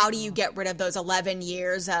just, how do you get rid of those 11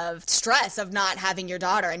 years of stress of not having your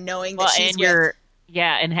daughter and knowing that she's with...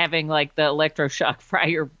 Yeah, and having, the electroshock fry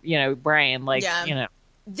your, brain,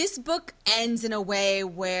 This book ends in a way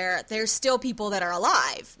where there's still people that are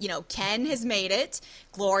alive. Ken has made it,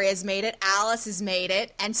 Gloria's made it, Alice has made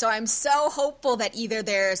it, and so I'm so hopeful that either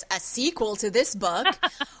there's a sequel to this book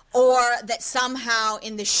or that somehow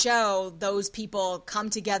in the show those people come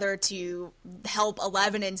together to help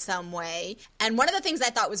 11 in some way. And one of the things I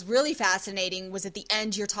thought was really fascinating was at the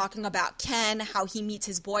end you're talking about Ken, how he meets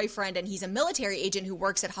his boyfriend, and he's a military agent who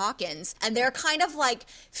works at Hawkins, and they're kind of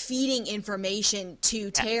feeding information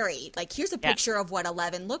to Terry. Here's a picture of what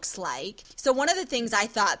 11 looks like. So one of the things I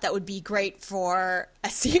thought that would be great for a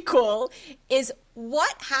sequel is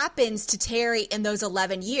what happens to Terry in those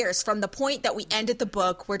 11 years from the point that we ended the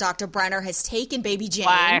book where Dr. Brenner has taken baby Jane.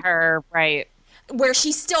 By her, right. Where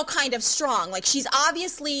she's still kind of strong. She's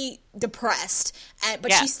obviously depressed,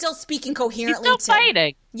 but she's still speaking coherently. She's still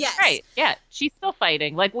fighting. Yes. Right, yeah. She's still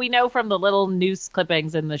fighting. We know from the little news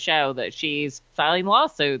clippings in the show that she's filing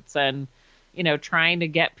lawsuits and, trying to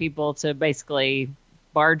get people to basically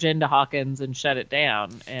barge into Hawkins and shut it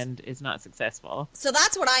down, and is not successful. So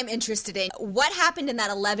that's what I'm interested in. What happened in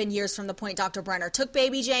that 11 years from the point Dr. Brenner took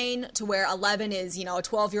baby Jane to where 11 is, a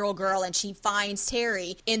 12-year-old girl, and she finds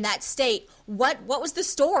Terry in that state? What was the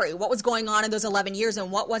story? What was going on in those 11 years,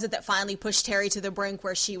 and what was it that finally pushed Terry to the brink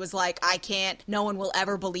where she was like, I can't, no one will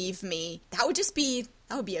ever believe me? That would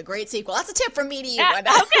be a great sequel. That's a tip from me to you.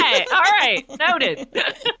 Okay, all right, noted.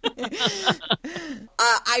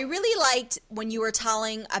 I really liked when you were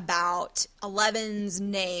telling about 11's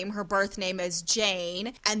name. Her birth name is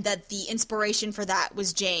Jane, and that the inspiration for that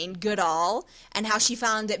was Jane Goodall, and how she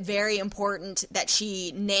found it very important that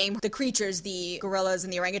she named the creatures, the gorillas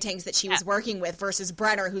and the orangutans that she was working with, versus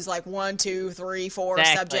Brenner, who's 1, 2, 3, 4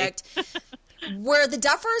 subject. Were the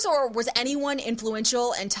Duffers or was anyone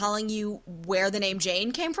influential in telling you where the name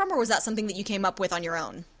Jane came from, or was that something that you came up with on your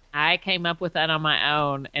own? I came up with that on my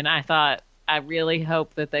own, and I thought, I really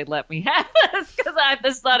hope that they let me have this because I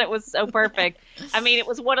just thought it was so perfect. It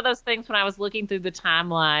was one of those things when I was looking through the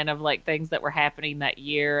timeline of things that were happening that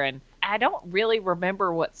year, and I don't really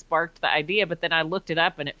remember what sparked the idea, but then I looked it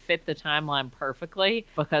up and it fit the timeline perfectly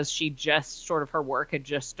because she just her work had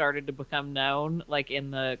just started to become known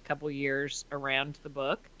in the couple years around the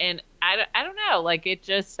book. And I don't know,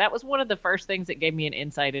 that was one of the first things that gave me an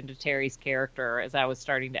insight into Terry's character as I was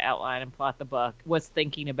starting to outline and plot the book, was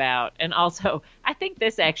thinking about. And also, I think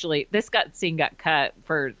this scene got cut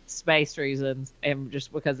for space reasons and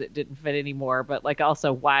just because it didn't fit anymore, but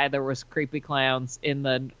also why there was creepy clowns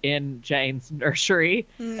in Jane's nursery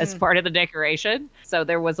as part of the decoration. So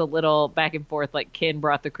there was a little back and forth, Ken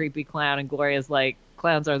brought the creepy clown and Gloria's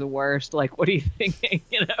clowns are the worst. What are you thinking?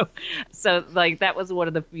 So that was one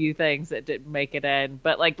of the few things that didn't make it in.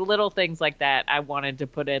 But little things like that, I wanted to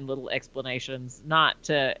put in little explanations, not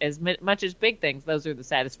to as much as big things. Those are the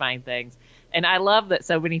satisfying things. And I love that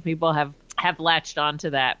so many people have latched onto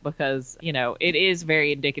that because, it is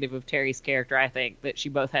very indicative of Terry's character. I think that she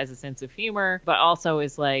both has a sense of humor, but also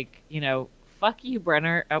is fuck you,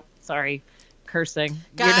 Brenner. Oh, sorry. Cursing.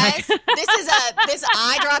 Guys, this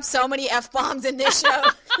I drop so many F-bombs in this show.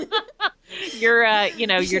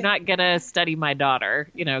 You're not gonna study my daughter,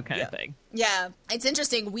 kind of thing. Yeah, it's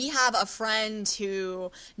interesting. We have a friend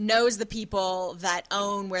who knows the people that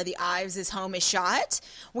own where the Ives' home is shot.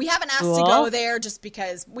 We haven't asked to go there just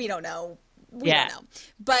because we don't know. We don't know.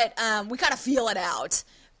 But we kind of feel it out.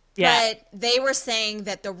 Yeah. But they were saying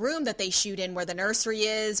that the room that they shoot in where the nursery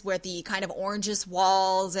is, where the kind of orangish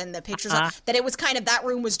walls and the pictures, that it was that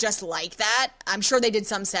room was just like that. I'm sure they did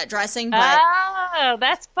some set dressing. But oh,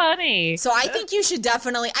 that's funny. So I think you should I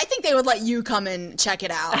think they would let you come and check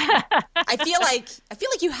it out. I feel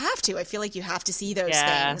like you have to. I feel like you have to see those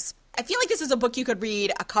things. I feel like this is a book you could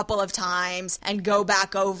read a couple of times and go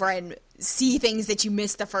back over and see things that you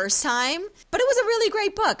missed the first time. But it was a really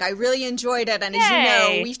great book. I really enjoyed it. And as you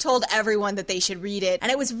know, we've told everyone that they should read it.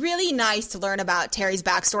 And it was really nice to learn about Terry's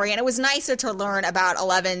backstory. And it was nicer to learn about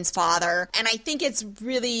Eleven's father. And I think it's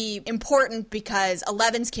really important because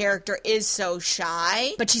Eleven's character is so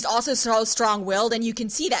shy, but she's also so strong-willed. And you can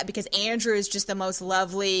see that because Andrew is just the most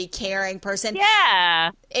lovely, caring person.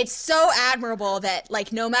 Yeah. It's so admirable that,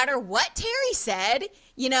 like, no matter what Terry said,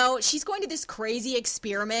 you know, she's going to this crazy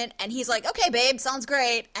experiment, and he's like, okay, babe, sounds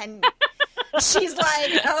great. And she's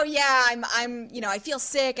like, oh, yeah, I'm, you know, I feel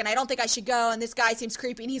sick, and I don't think I should go, and this guy seems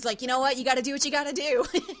creepy. And he's like, you know what? You got to do what you got to do.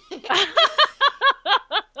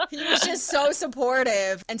 He was just so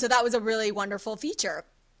supportive. And so that was a really wonderful feature.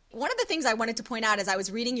 One of the things I wanted to point out as I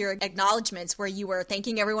was reading your acknowledgments where you were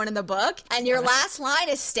thanking everyone in the book, and your last line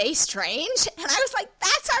is stay strange. And I was like,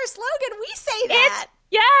 that's our slogan. We say that.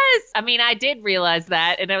 Yes. I mean, I did realize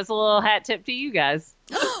that, and it was a little hat tip to you guys.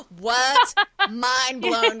 What? Mind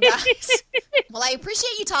blown, guys. Well, I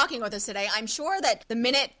appreciate you talking with us today. I'm sure that the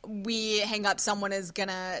minute we hang up, someone is going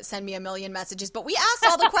to send me a million messages. But we asked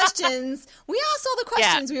all the questions.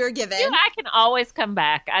 We were given. Yeah, I can always come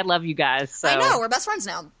back. I love you guys. So. I know. We're best friends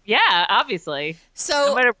now. Yeah, obviously. So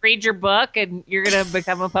I'm going to read your book, and you're going to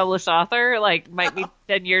become a published author. Like, might be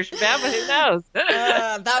 10 years from now, but who knows?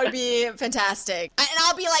 That would be fantastic. And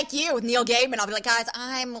I'll be like you with Neil Gaiman. I'll be like, guys,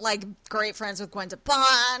 I'm like great friends with Gwenda Bond.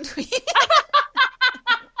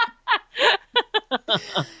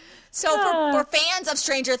 So for fans of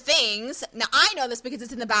Stranger Things, now I know this because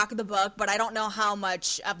it's in the back of the book, but I don't know how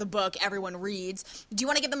much of the book everyone reads. Do you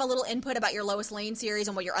want to give them a little input about your Lois Lane series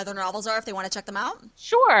and what your other novels are if they want to check them out?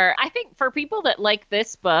 Sure. I think for people that like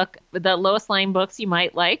this book, the Lois Lane books you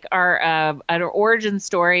might like are an origin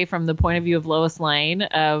story from the point of view of Lois Lane,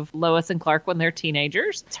 of Lois and Clark when they're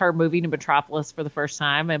teenagers. It's her moving to Metropolis for the first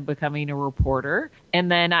time and becoming a reporter. And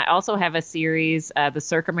then I also have a series, the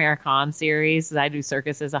Cirque Americain series. I do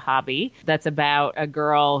circus as a hobby. That's about a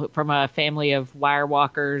girl from a family of wire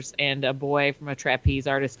walkers and a boy from a trapeze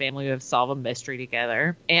artist family who have solved a mystery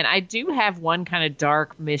together. And I do have one kind of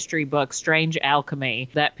dark mystery book, Strange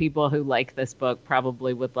Alchemy, that people who like this book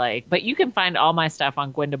probably would like. But you can find all my stuff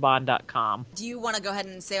on gwendabond.com. Do you want to go ahead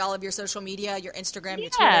and say all of your social media, your Instagram,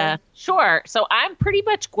 your Twitter? Yeah, sure. So I'm pretty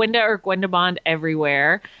much Gwenda or Gwenda Bond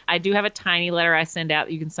everywhere. I do have a tiny letter I send out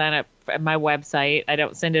that you can sign up at my website. I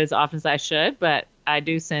don't send it as often as I should, but I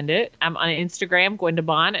do send it. I'm on Instagram, Gwenda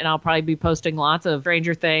Bond, and I'll probably be posting lots of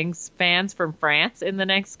Stranger Things fans from France in the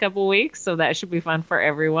next couple weeks, so that should be fun for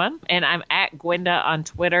everyone. And I'm at Gwenda on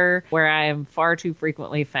Twitter, where I am far too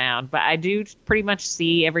frequently found. But I do pretty much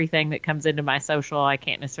see everything that comes into my social. I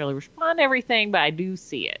can't necessarily respond to everything, but I do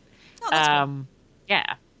see it. Oh, that's cool.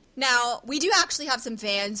 Yeah. Now, we do actually have some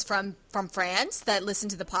fans from France that listen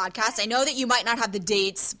to the podcast. I know that you might not have the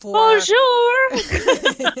dates for... Bonjour!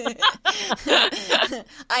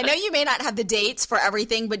 I know you may not have the dates for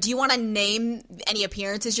everything, but do you want to name any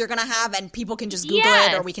appearances you're going to have, and people can just Google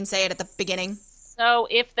it, or we can say it at the beginning? So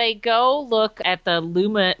if they go look at the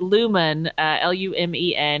Lumen, Lumen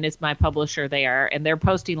is my publisher there, and they're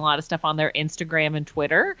posting a lot of stuff on their Instagram and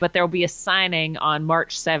Twitter. But there will be a signing on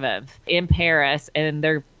March 7th in Paris, and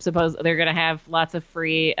they're going to have lots of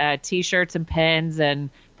free T-shirts and pens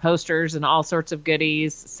and posters and all sorts of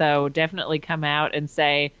goodies. So definitely come out and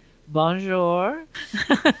say bonjour.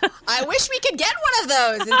 I wish we could get one of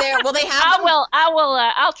those. Will they have them?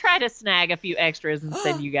 I'll try to snag a few extras and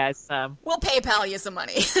send you guys some. We'll PayPal you some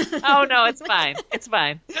money. Oh, no, it's fine. It's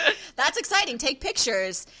fine. That's exciting. Take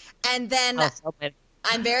pictures. And then so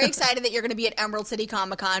I'm very excited that you're going to be at Emerald City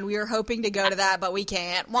Comic Con. We were hoping to go to that, but we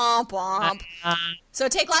can't. Womp womp. So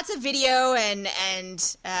take lots of video and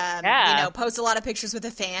post a lot of pictures with the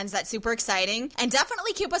fans. That's super exciting. And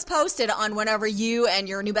definitely keep us posted on whenever you and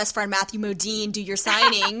your new best friend Matthew Modine do your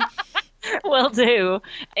signing. Will do.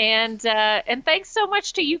 And thanks so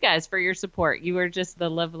much to you guys for your support. You are just the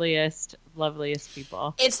loveliest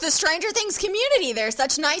people. It's the Stranger Things community. They're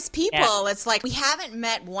such nice people. Yeah. It's like we haven't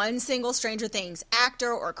met one single Stranger Things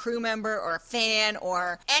actor or crew member or fan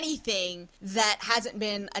or anything that hasn't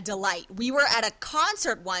been a delight. We were at a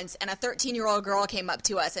concert once, and a 13-year-old girl came up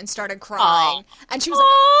to us and started crying. Aww. And she was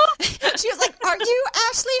like, "Are you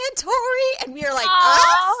Ashley and Tori?" And we were like,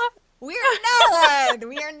 "Us? We are no one.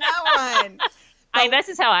 We are no one." This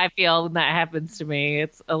is how I feel when that happens to me.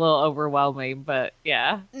 It's a little overwhelming, but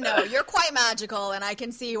yeah. No, you're quite magical, and I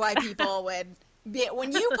can see why people would be.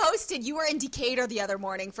 When you posted, you were in Decatur the other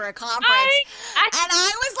morning for a conference, and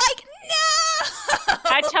I was like, no!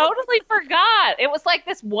 I totally forgot. It was like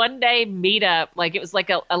this one-day meetup. Like, it was like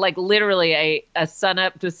literally a sun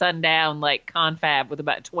up to sundown, like, confab with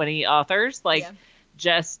about 20 authors.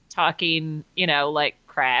 just talking, like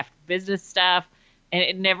craft business stuff. And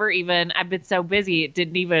it never even, I've been so busy, it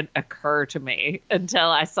didn't even occur to me until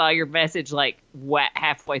I saw your message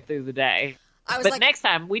halfway through the day. But next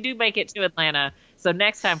time, we do make it to Atlanta. So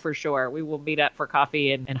next time for sure, we will meet up for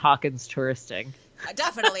coffee and Hawkins touristing.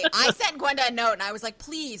 Definitely. I sent Gwenda a note and I was like,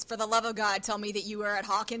 please, for the love of God, tell me that you were at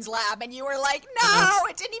Hawkins Lab. And you were like, no,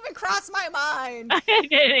 it didn't even cross my mind.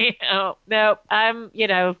 No, I'm,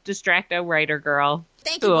 distracto writer girl.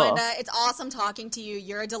 Thank you, Gwenda. It's awesome talking to you.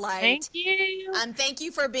 You're a delight. Thank you. And thank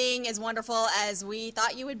you for being as wonderful as we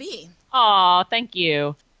thought you would be. Aw, thank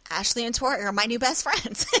you. Ashley and Tori are my new best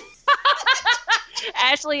friends.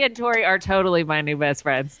 Ashley and Tori are totally my new best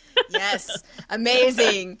friends. Yes.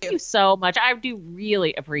 Amazing. Thank you so much. I do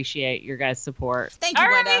really appreciate your guys' support. Thank you,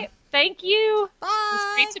 Gwenda. Right. Thank you. Bye. It was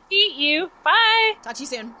great to meet you. Bye. Talk to you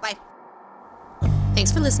soon. Bye.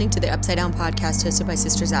 Thanks for listening to the Upside Down podcast hosted by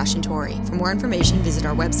Sisters Ash and Tori. For more information, visit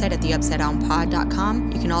our website at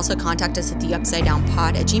theupsidedownpod.com. You can also contact us at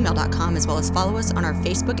theupsidedownpod@gmail.com, as well as follow us on our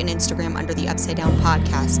Facebook and Instagram under the Upside Down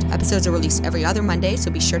Podcast. Episodes are released every other Monday, so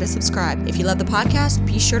be sure to subscribe. If you love the podcast,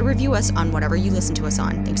 be sure to review us on whatever you listen to us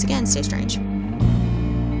on. Thanks again. Stay strange.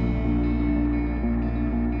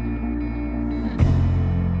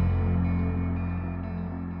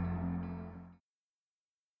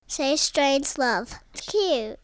 Say strange love. It's cute.